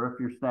dinners, or if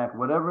you're snack,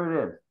 whatever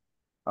it is.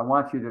 I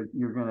want you to,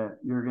 you're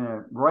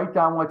gonna write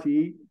down what you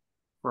eat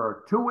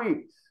for 2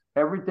 weeks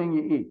everything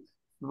you eat.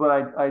 What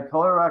I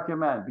totally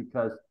recommend,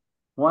 because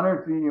one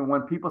or two,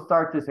 when people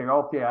start to say,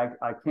 okay,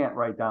 I can't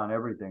write down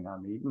everything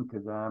I'm eating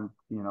because I'm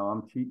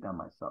cheating on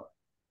myself.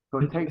 So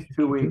it takes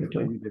 2 weeks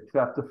for you to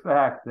accept the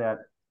fact that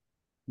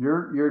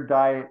your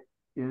diet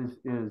is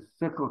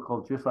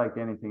cyclical, just like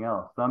anything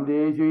else. Some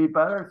days you eat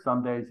better,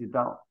 some days you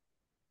don't.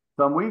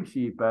 Some weeks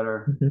you eat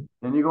better,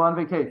 then you go on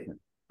vacation.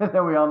 And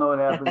then we all know what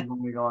happens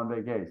when we go on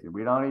vacation.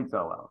 We don't eat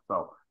so well.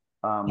 So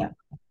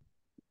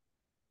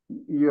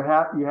you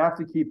have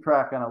to keep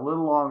track on a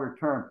little longer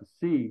term to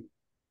see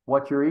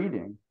what you're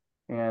eating.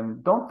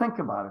 And don't think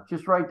about it.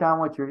 Just write down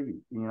what you're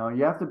eating.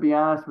 You have to be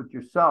honest with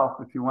yourself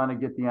if you want to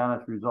get the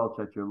honest results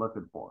that you're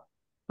looking for.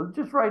 So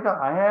just write down,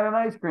 I had an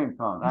ice cream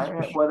cone. I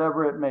had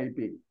whatever it may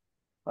be.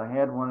 I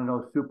had one of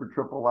those super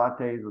triple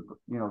lattes with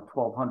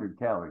 1,200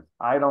 calories.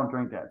 I don't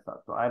drink that stuff,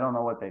 so I don't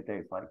know what they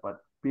taste like, but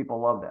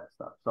people love that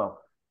stuff. So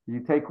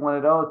you take one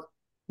of those,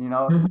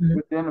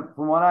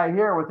 from what I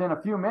hear, within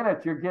a few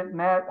minutes, you're getting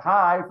that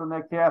high from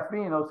that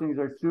caffeine. Those things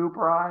are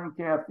super high in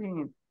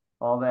caffeine,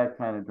 all that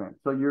kind of drink.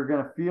 So you're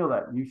going to feel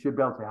that. You should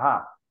be able to say,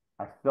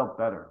 I felt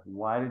better.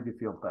 Why did you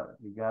feel better?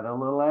 You got a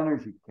little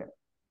energy kick.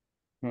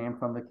 Came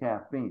from the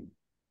caffeine,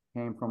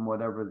 came from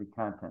whatever the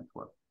contents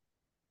were.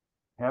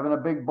 Having a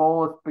big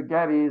bowl of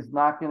spaghetti is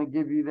not going to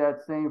give you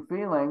that same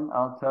feeling.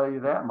 I'll tell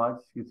you that much.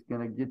 It's going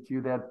to get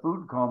you that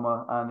food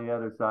coma on the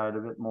other side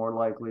of it, more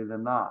likely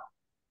than not.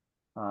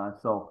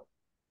 So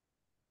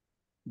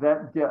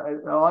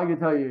all I can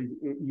tell you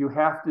is you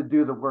have to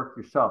do the work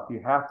yourself.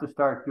 You have to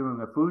start doing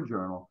a food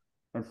journal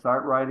and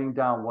start writing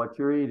down what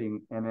you're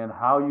eating and then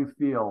how you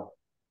feel,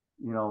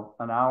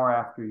 an hour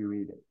after you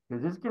eat it.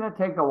 Because it's going to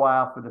take a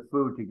while for the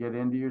food to get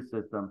into your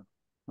system.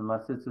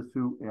 Unless it's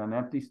an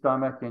empty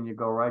stomach and you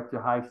go right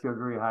to high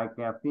sugary, high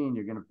caffeine,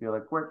 you're going to feel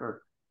it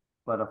quicker.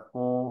 But a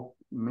full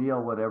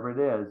meal, whatever it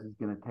is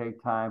going to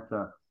take time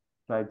to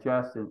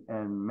digest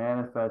and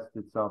manifest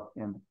itself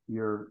in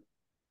your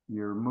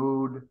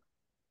mood,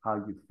 how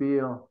you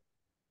feel,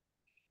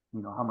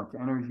 how much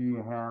energy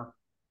you have.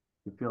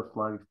 You feel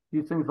sluggish.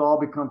 These things all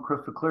become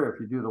crystal clear if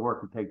you do the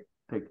work and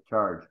take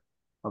charge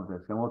of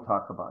this. And we'll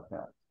talk about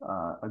that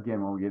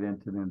again when we get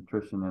into the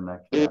nutrition and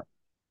next step.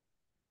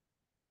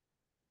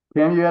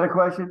 Pam, you had a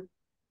question?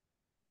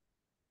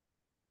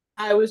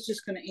 I was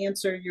just going to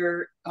answer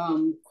your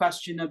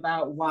question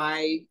about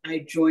why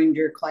I joined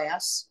your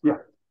class. Yeah.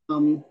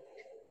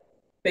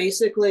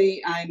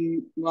 Basically, I've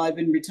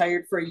been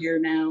retired for a year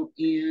now,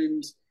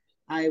 and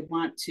I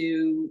want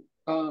to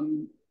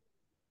kind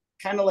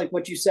of like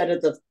what you said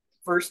at the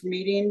first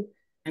meeting.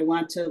 I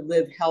want to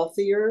live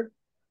healthier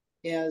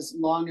as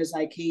long as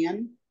I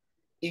can,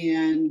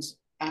 and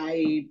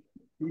I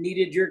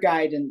needed your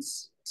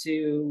guidance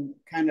to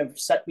kind of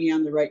set me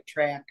on the right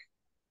track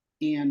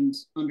and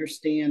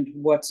understand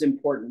what's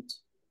important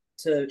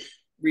to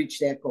reach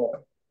that goal.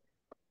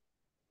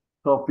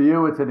 So for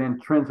you, it's an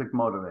intrinsic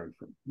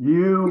motivation.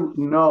 You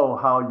know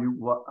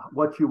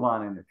what you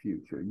want in the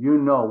future. You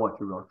know what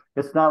you want.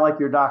 It's not like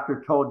your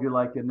doctor told you,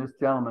 like in this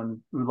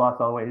gentleman who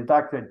lost all the weight. His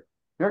doctor said,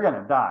 "You're going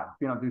to die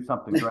if you don't do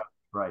something drastic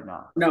right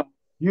now." No.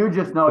 You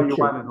just know you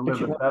wanted to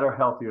live a better,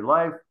 healthier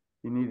life.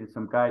 You needed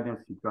some guidance.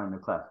 You joined the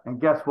class.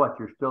 And guess what?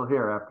 You're still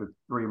here after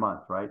 3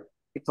 months, right?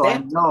 Exactly. So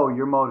I know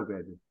you're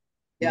motivated.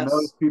 Yes.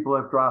 You know, people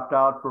have dropped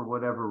out for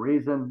whatever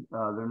reason.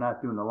 They're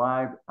not doing the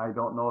live. I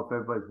don't know if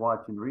everybody's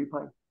watching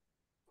replay.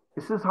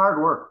 This is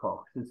hard work,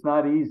 folks. It's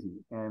not easy.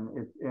 And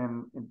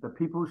the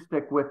people who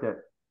stick with it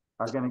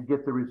are going to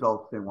get the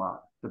results they want.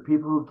 The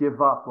people who give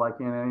up, like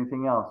in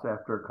anything else,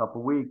 after a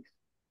couple of weeks,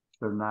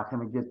 they're not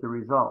going to get the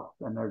results.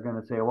 And they're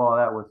going to say, well,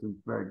 that wasn't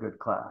a very good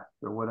class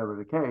or whatever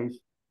the case.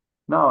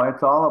 No,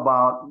 it's all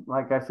about,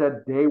 like I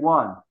said, day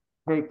one,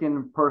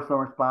 taking personal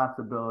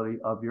responsibility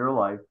of your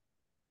life,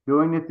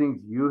 doing the things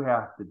you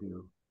have to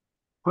do,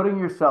 putting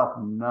yourself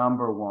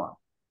number one.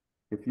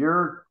 If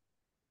you're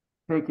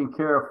taking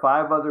care of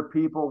 5 other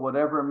people,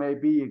 whatever it may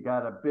be, you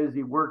got a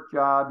busy work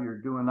job,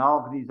 you're doing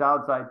all of these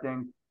outside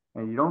things,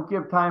 and you don't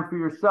give time for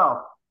yourself,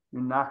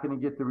 you're not going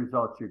to get the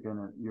results you're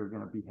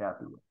gonna be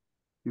happy with.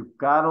 You've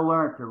got to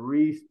learn to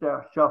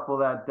reshuffle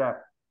that deck,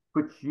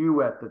 put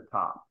you at the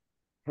top.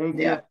 Take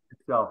care of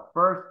yourself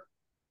first,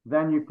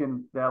 then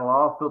that'll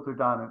all filter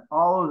down, and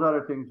all those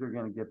other things are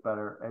going to get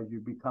better as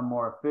you become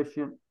more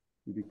efficient,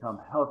 you become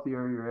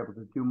healthier, you're able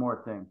to do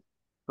more things.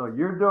 So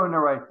you're doing the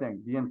right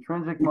thing. The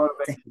intrinsic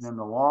motivation in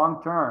the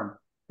long term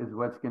is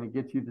what's going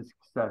to get you the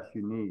success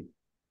you need,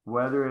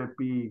 whether it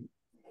be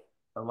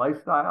a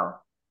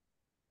lifestyle,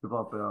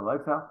 developing a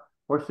lifestyle,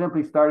 or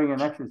simply starting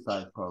an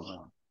exercise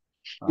program.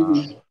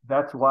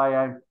 That's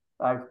why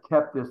I've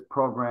kept this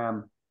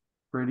program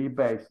pretty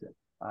basic.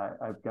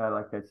 I've got,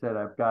 like I said,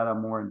 I've got a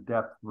more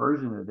in-depth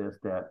version of this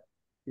that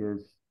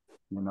is,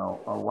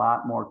 a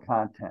lot more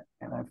content.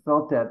 And I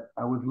felt that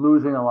I was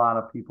losing a lot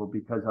of people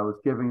because I was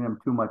giving them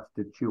too much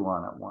to chew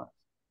on at once.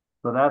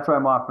 So that's why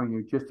I'm offering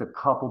you just a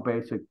couple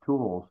basic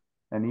tools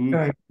and each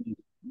of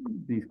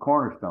these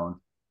cornerstones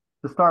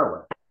to start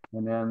with.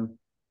 And then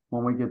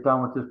when we get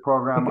done with this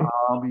program,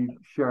 I'll be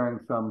sharing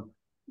some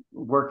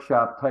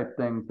workshop type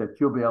things that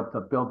you'll be able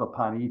to build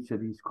upon each of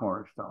these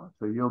cornerstones.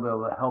 So you'll be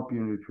able to help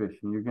your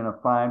nutrition. You're going to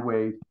find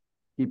ways to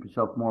keep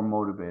yourself more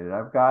motivated.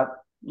 I've got,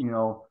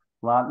 a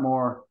lot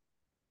more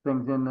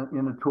things in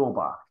the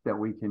toolbox that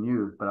we can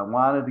use, but I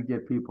wanted to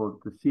get people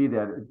to see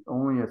that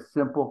only a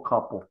simple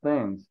couple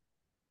things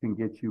can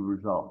get you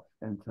results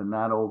and to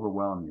not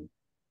overwhelm you.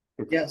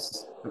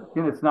 Yes.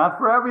 Again, it's not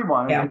for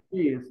everyone. Yeah.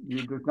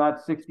 There's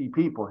not 60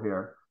 people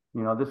here.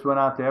 This went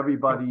out to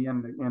everybody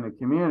in the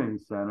community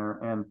center,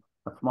 and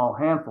a small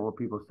handful of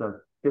people said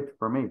it's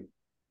for me.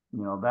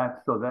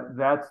 That's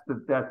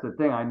the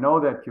thing. I know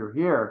that you're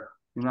here.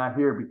 You're not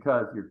here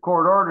because you're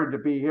court ordered to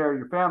be here.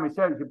 Your family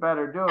says you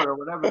better do it, or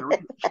whatever the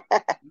reason.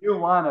 You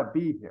want to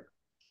be here,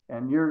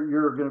 and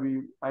you're going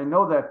to be. I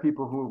know that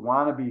people who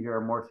want to be here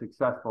are more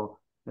successful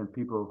than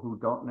people who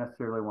don't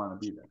necessarily want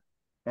to be there.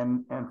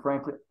 And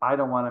frankly, I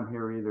don't want them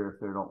here either if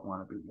they don't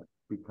want to be here,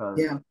 because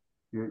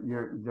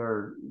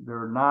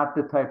they're not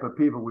the type of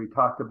people. We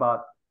talked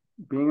about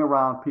being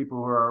around people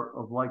who are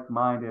of like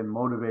mind and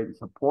motivated and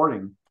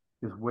supporting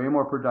is way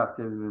more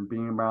productive than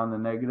being around the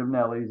negative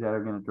Nellies that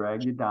are going to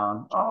drag you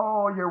down.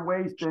 Oh, you're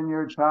wasting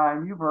your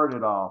time. You've heard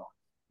it all.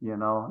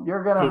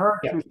 You're going to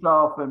hurt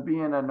yourself and be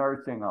in a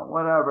nursing home,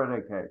 whatever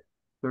the case.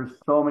 There's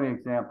so many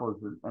examples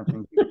and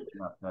things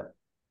that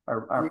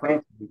are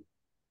frankly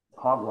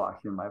hogwash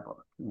in my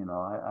book.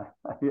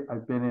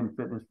 I've been in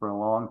fitness for a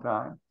long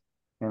time,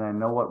 and I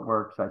know what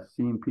works. I've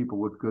seen people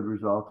with good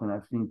results, and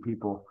I've seen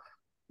people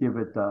give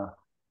it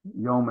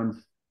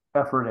yeoman's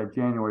effort at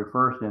January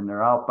 1st, and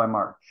they're out by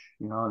March.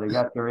 They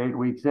got their 8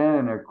 weeks in,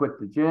 and they're quit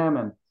the gym,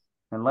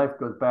 and life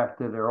goes back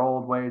to their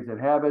old ways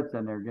and habits,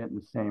 and they're getting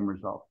the same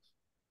results.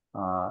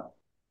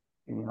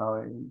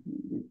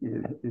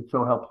 It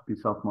so helps to be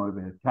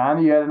self-motivated.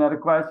 Connie, you had another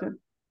question?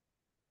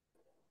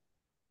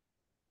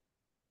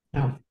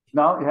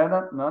 No, you had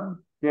none?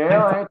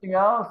 Gail, anything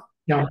else?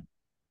 No.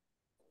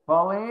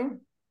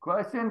 Pauline,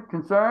 question,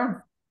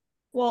 concern?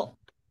 Well,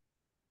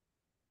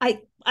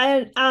 I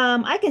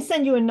can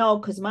send you a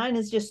note because mine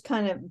is just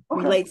kind of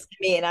relates to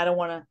me, and I don't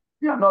want to.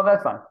 Yeah, no,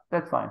 that's fine.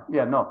 That's fine.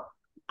 Yeah, no.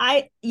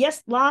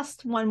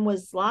 Last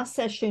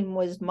session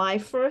was my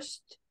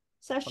first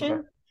session.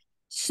 Okay.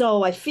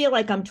 So I feel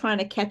like I'm trying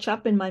to catch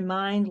up in my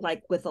mind,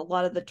 like with a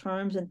lot of the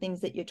terms and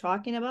things that you're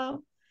talking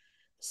about.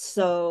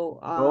 So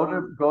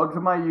go to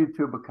my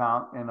YouTube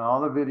account, and all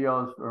the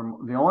videos, or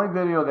the only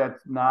video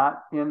that's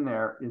not in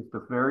there is the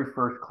very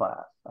first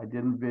class. I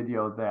didn't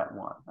video that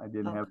one. I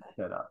didn't have it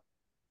set up.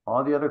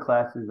 All the other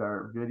classes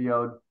are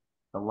videoed.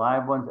 The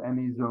live ones and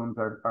these Zooms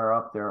are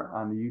up there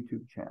on the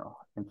YouTube channel.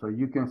 And so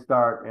you can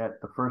start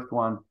at the first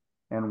one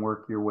and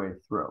work your way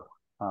through.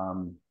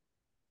 And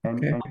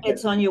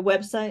it's on your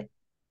website?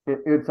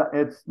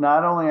 It's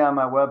not only on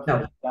my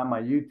website, it's on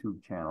my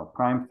YouTube channel,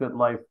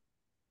 PrimeFITTlife.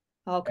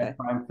 Okay.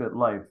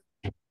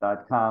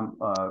 PrimeFITTlife.com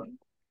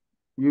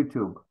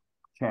YouTube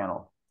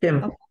channel.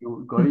 Tim.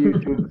 You go to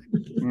YouTube,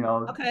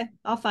 Okay,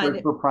 I'll find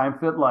it. For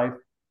PrimeFITTlife,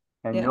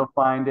 and you'll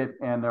find it,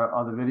 and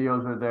all the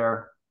videos are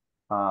there.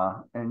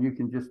 And you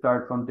can just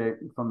start from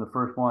the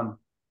first one.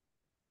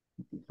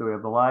 So we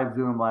have the live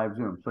Zoom.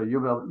 So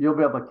you'll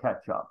be able to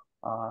catch up.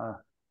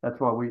 That's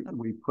why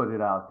we put it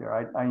out there.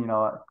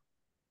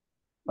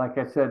 Like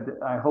I said,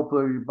 I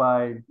hopefully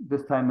by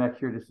this time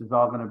next year, this is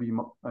all going to be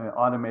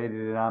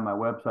automated and on my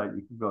website.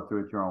 You can go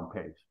through at your own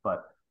pace.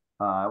 But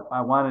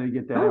I wanted to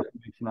get that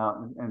information out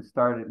and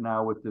start it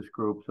now with this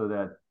group so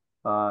that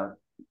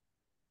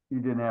you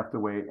didn't have to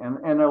wait.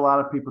 And a lot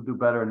of people do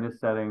better in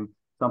this setting.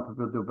 Some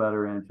people do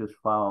better in just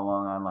follow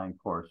along online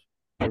course.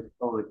 It's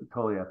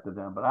totally up to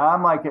them. But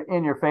I'm like an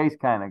in-your-face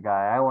kind of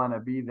guy. I want to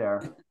be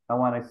there. I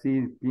want to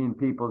see in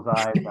people's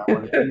eyes. I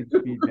want to see the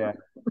feedback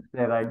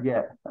that I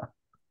get.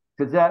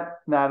 Because that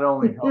not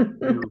only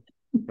helps you,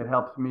 it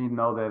helps me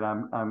know that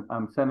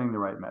I'm sending the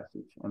right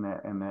message and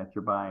that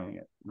you're buying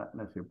it, not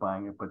necessarily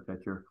buying it, but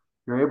that you're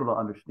able to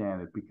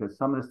understand it. Because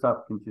some of the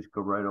stuff can just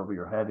go right over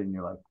your head, and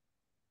you're like,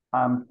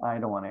 I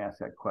don't want to ask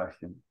that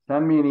question.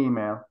 Send me an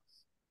email,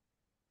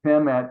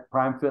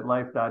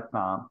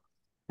 Tim@PrimeFITTlife.com,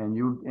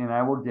 and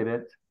I will get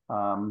it,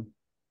 and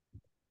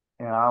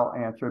I'll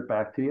answer it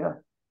back to you.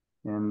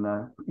 And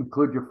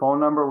include your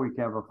phone number. We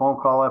can have a phone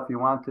call if you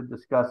want to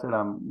discuss it.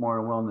 I'm more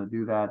than willing to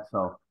do that.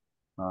 So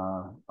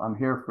I'm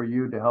here for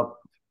you to help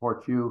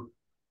support you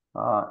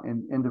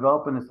in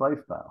developing this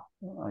lifestyle.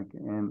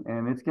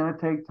 And it's going to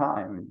take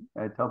time.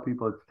 I tell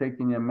people it's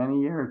taking you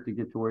many years to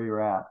get to where you're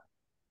at.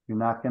 You're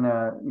not going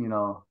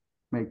to,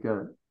 make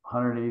a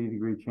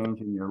 180-degree change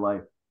in your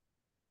life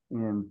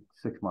in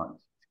 6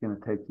 months. It's going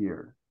to take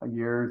years, a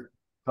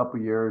couple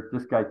years.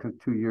 This guy took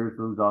 2 years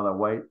to lose all that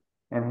weight.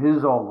 And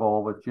his whole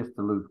goal was just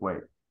to lose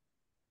weight.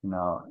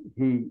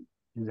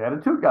 His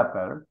attitude got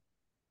better.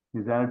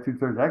 His attitude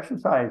towards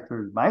exercise,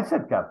 towards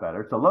mindset got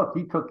better. So look,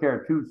 he took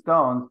care of 2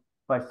 stones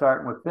by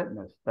starting with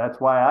fitness.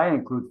 That's why I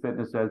include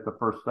fitness as the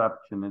first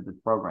section in this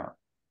program,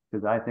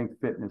 because I think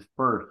fitness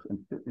first, and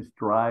fitness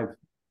drives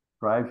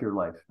your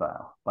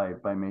lifestyle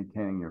by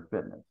maintaining your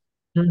fitness,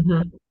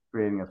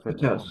 creating a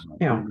fitness,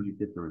 you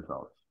get the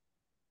results.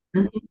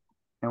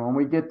 And when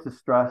we get to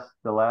stress,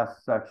 the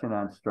last section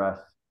on stress,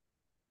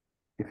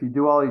 if you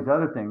do all these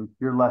other things,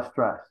 you're less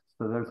stressed.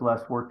 So there's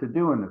less work to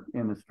do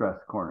in the stress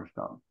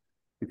cornerstone.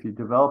 If you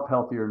develop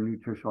healthier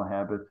nutritional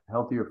habits,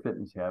 healthier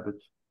fitness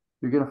habits,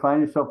 you're going to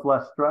find yourself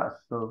less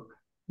stressed. So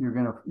you're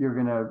going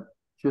to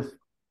just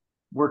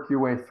work your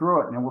way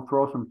through it. And then we'll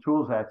throw some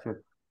tools at you to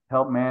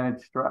help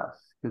manage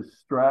stress, because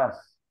stress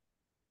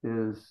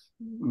is,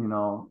 you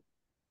know,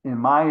 in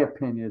my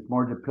opinion, is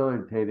more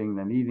debilitating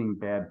than eating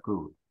bad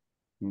food.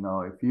 You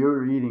know, if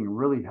you're eating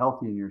really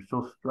healthy and you're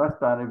so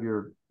stressed out of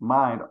your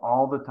mind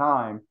all the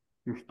time,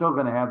 you're still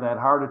going to have that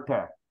heart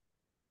attack.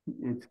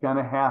 It's going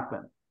to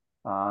happen.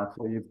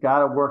 So you've got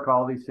to work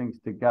all these things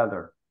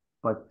together.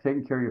 But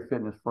taking care of your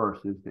fitness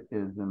first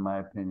is in my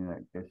opinion,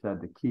 like I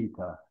said, the key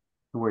to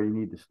where you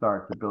need to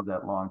start to build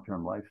that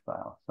long-term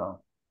lifestyle.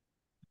 So,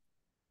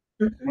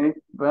 anybody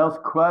else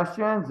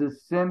questions?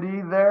 Is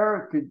Cindy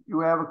there? Could you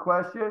have a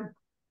question?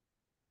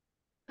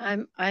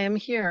 I am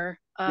here.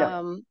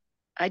 Yeah.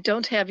 I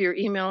don't have your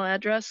email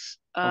address.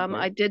 Okay.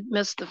 I did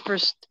miss the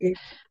first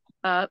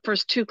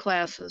two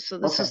classes, so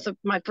this is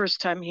my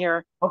first time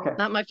here. Okay.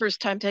 Not my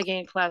first time taking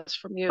a class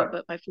from you,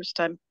 but my first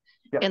time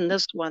in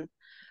this one.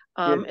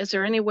 Is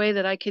there any way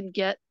that I can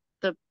get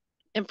the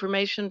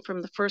information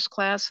from the first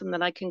class and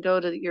then I can go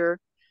to your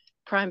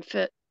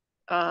PrimeFit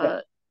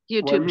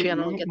YouTube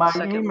channel and get the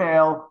second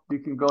email, you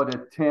can go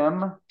to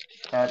Tim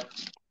at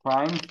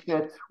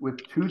PrimeFit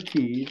with 2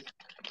 T's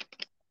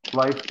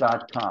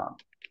life.com.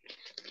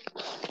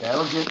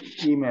 That'll get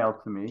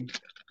emailed to me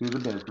through the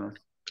business.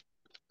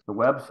 The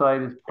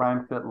website is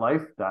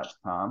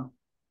PrimeFITTlife.com.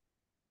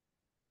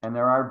 And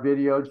there are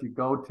videos. You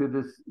go to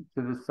this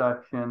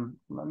section.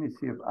 Let me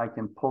see if I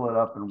can pull it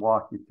up and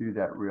walk you through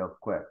that real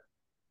quick.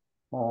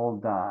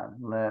 Hold on.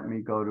 Let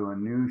me go to a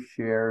new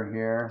share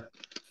here.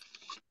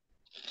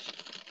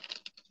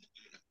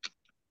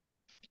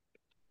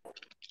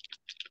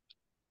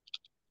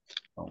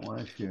 I want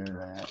to share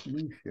that.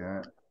 New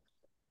share.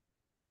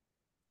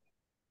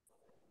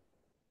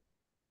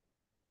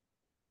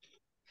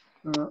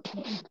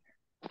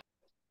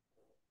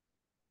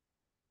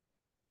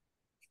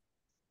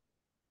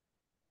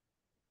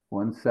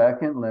 One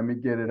second. Let me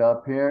get it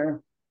up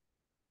here.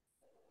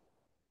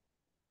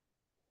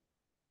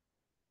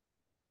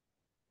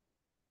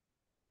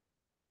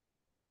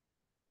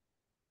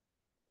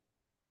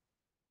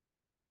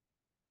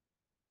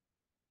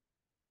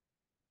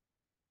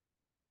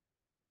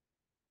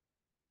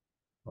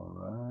 All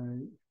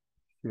right.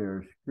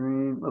 Share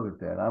screen. Look at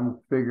that.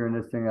 I'm figuring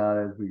this thing out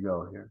as we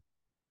go here.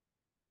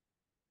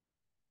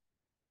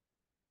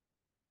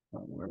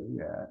 Where are we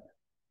at?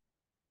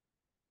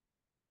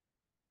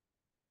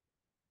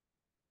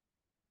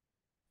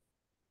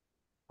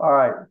 All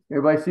right.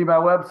 Everybody see my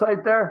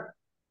website there?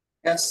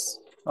 Yes.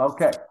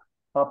 Okay.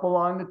 Up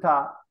along the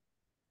top,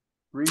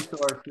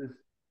 resources,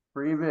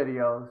 free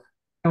videos,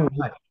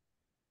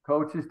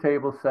 coaches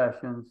table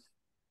sessions.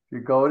 If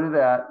you go to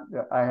that,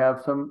 I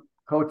have some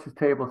coaches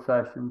table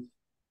sessions.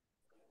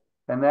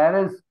 And that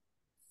is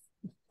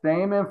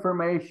same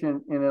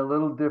information in a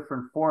little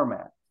different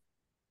format.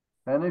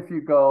 Then if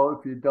you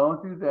don't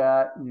do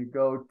that, and you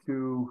go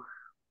to,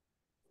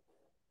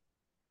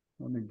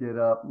 let me get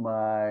up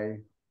my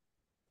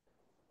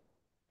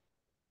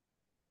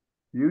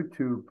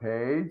YouTube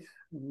page.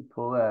 Let me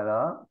pull that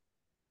up.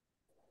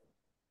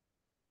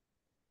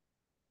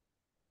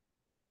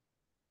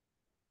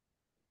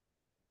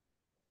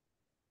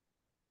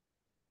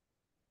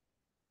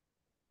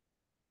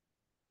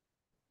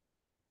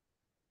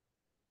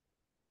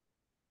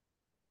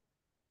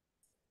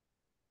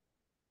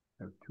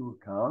 I have 2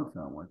 accounts.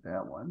 I don't want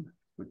that one.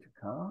 Switch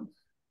accounts.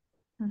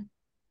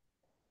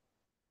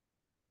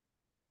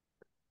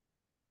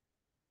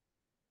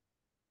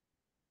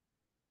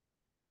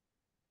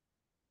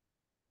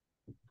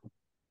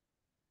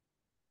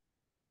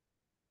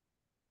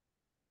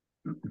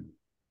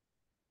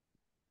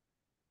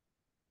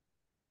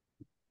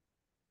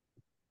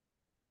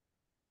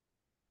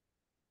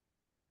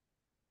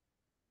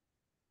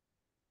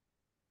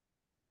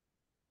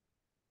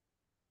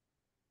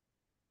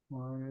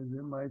 Why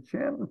isn't my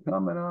channel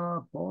coming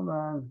up? Hold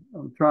on.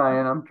 I'm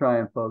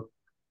trying, folks.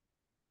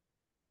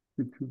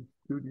 YouTube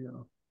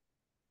Studio.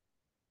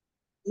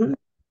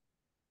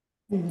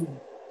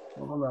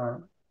 Hold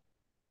on.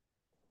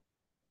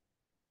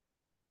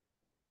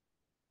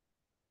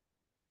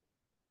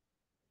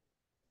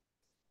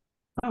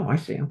 Oh, I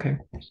see. Okay.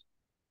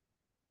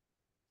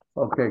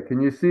 Okay,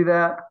 can you see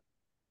that?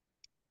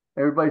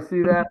 Everybody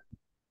see that?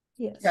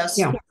 Yes. Yes.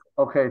 Yeah.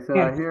 Okay, so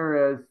now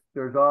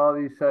there's all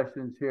these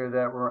sessions here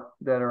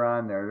that are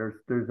on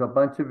there. There's a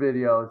bunch of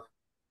videos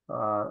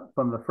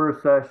from the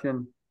first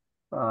session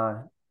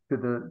to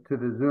the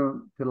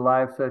Zoom to the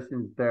live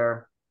sessions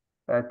there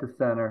at the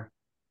center,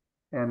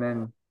 and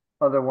then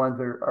other ones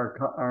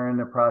are in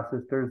the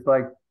process. There's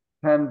like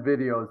 10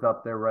 videos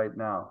up there right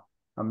now.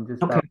 I'm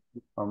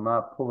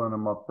not pulling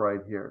them up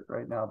right here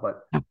right now,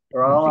 but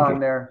they're all on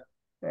there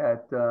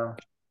at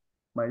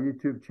my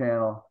YouTube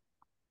channel.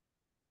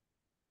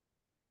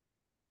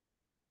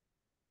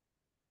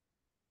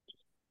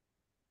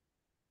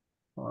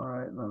 All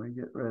right, let me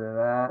get rid of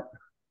that.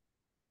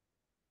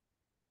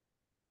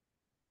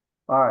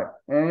 All right,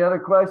 any other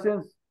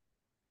questions?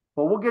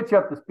 Well, we'll get you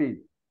up to speed.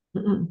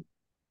 Mm-mm.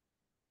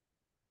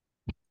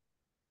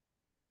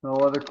 No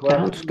other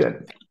questions? Sounds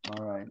good.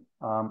 All right.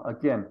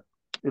 Again,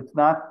 it's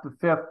not the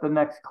 5th, the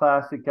next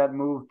class. It got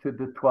moved to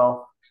the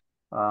 12th.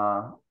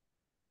 So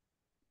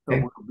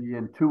Okay. we'll be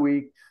in 2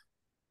 weeks,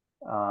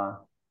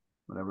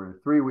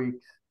 whatever, 3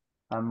 weeks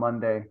on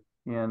Monday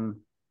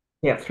in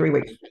Yeah, 3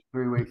 weeks.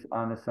 3 weeks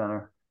on the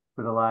center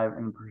for the live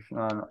in-person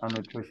on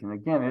nutrition.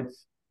 Again,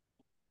 it's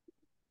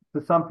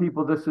to some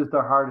people, this is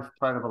the hardest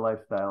part of a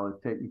lifestyle, is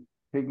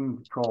taking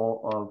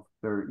control of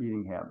their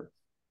eating habits.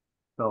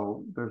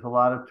 So there's a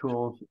lot of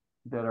tools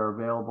that are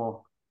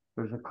available.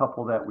 There's a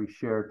couple that we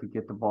share to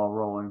get the ball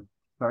rolling,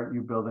 start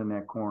you building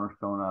that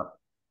cornerstone up.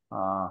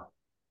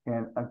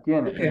 And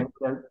again, Okay.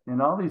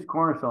 in all these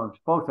cornerstones,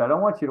 folks, I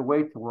don't want you to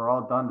wait till we're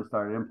all done to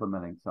start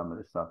implementing some of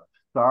this stuff.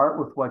 Start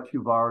with what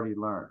you've already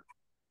learned.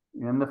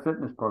 In the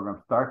fitness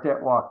program, start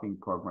that walking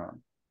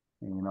program.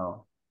 And,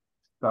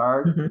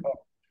 start Mhm.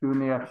 doing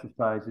the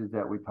exercises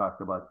that we talked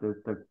about,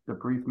 the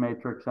brief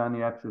matrix on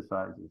the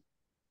exercises,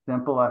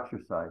 simple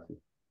exercises.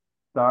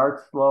 Start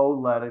slow,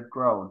 let it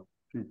grow.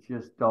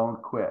 Just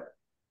don't quit.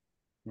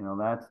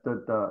 That's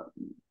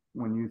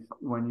when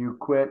you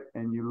quit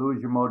and you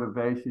lose your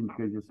motivation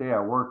because you say, I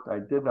walked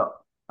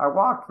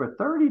for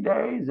 30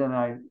 days and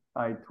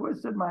I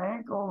twisted my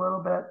ankle a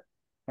little bit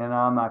and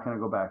now I'm not going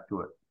to go back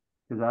to it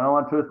because I don't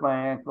want to twist my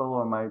ankle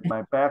or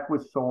my back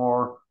was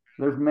sore.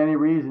 There's many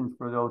reasons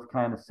for those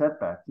kind of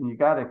setbacks, and you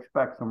got to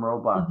expect some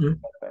roadblocks Mhm.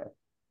 setbacks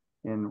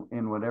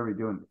in whatever you're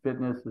doing.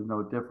 Fitness is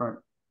no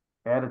different.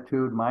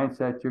 Attitude,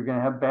 mindset, you're going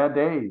to have bad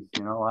days.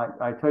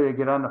 I tell you,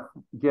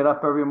 get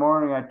up every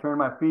morning. I turn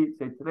my feet,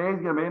 say, today's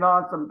going to be an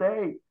awesome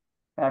day.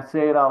 And I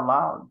say it out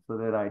loud so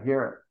that I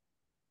hear it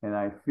and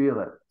I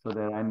feel it so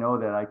that I know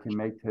that I can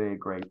make today a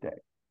great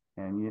day.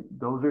 And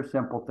those are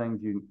simple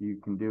things you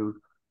can do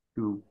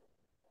to,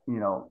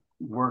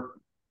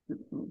 work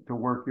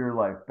your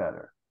life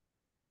better.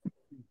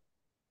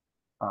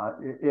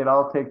 It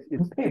all takes,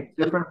 it's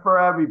different for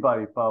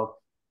everybody, folks.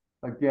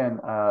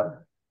 Again, yeah.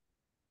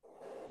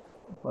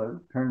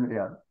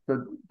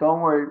 So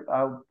don't worry,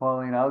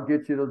 Pauline, I'll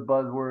get you those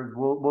buzzwords.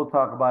 We'll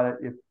talk about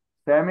it.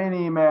 Send me an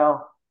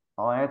email,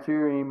 I'll answer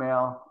your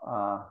email.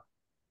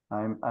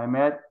 I'm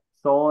at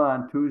Solon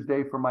on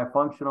Tuesday for my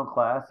functional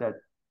class.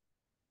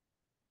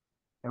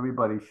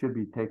 Everybody should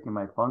be taking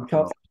my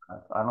functional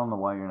class. I don't know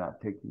why you're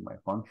not taking my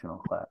functional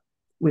class.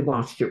 We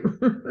lost you.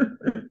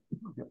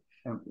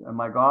 Am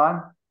I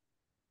gone?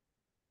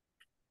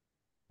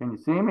 Can you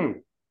see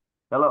me?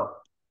 Hello.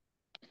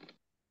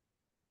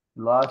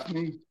 You lost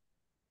me?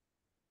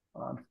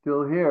 I'm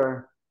still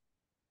here.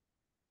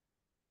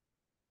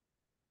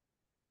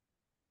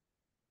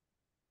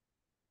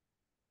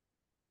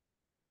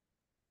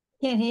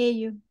 Can't hear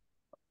you.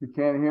 You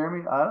can't hear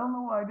me? I don't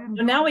know. I didn't.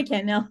 Well, now we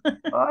can now.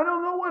 I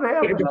don't know what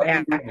happened. I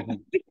didn't do Back.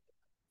 anything.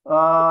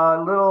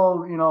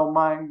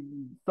 My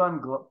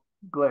sun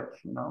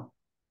glitch.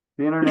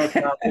 The internet's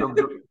not so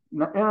good.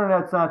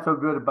 Internet's not so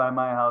good by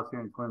my house here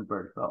in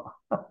Twinsburg. So,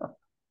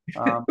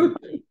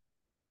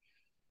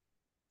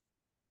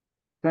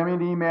 send me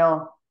an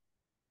email.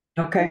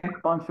 Okay.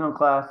 Functional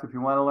class if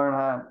you want to learn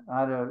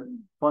how to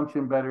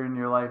function better in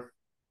your life.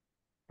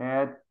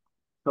 At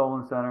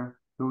Solon Center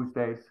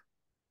Tuesdays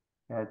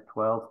at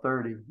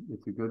 12:30.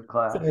 It's a good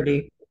class.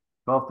 30.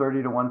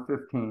 12:30 to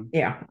 1:15.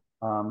 Yeah.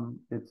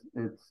 It's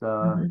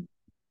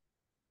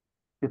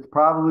it's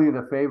probably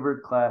the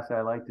favorite class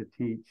I like to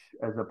teach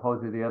as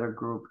opposed to the other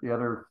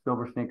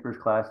Silver Sneakers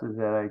classes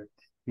that I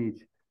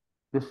teach.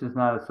 This is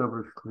not a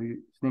Silver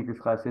Sneakers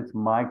class. It's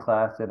my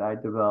class that I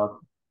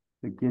developed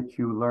to get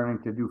you learning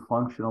to do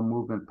functional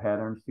movement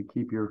patterns to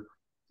keep you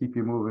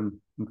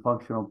moving in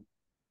functional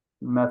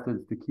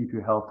methods to keep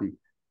you healthy.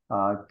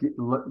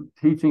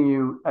 Teaching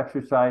you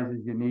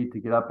exercises you need to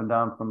get up and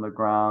down from the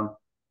ground.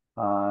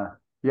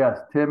 Yes,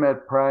 Tim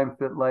at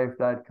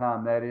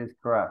PrimeFITTlife.com. That is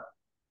correct.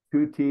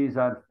 2 T's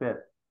on fit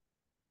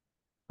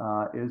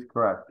is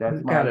correct.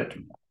 That's Got it.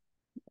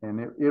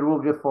 And it will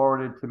get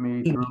forwarded to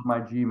me through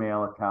my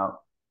Gmail account.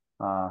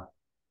 So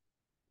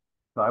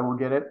I will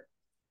get it.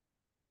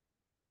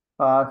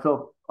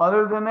 So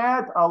other than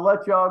that, I'll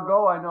let y'all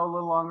go. I know a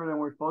little longer than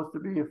we're supposed to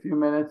be, a few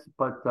minutes,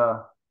 but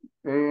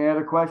any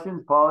other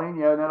questions? Pauline,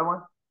 you have another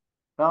one?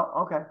 No?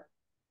 Okay.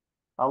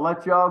 I'll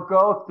let y'all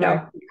go.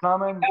 Thanks for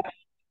coming.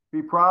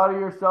 Be proud of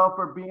yourself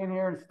for being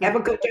here and Have a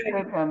good day.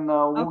 and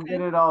we'll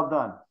get it all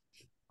done.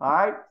 All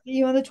right? See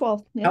you on the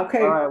 12th. Yeah.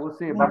 Okay. All right, we'll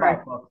see you.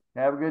 Bye-bye, folks.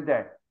 Have a good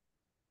day.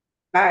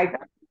 Bye.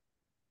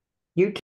 You too.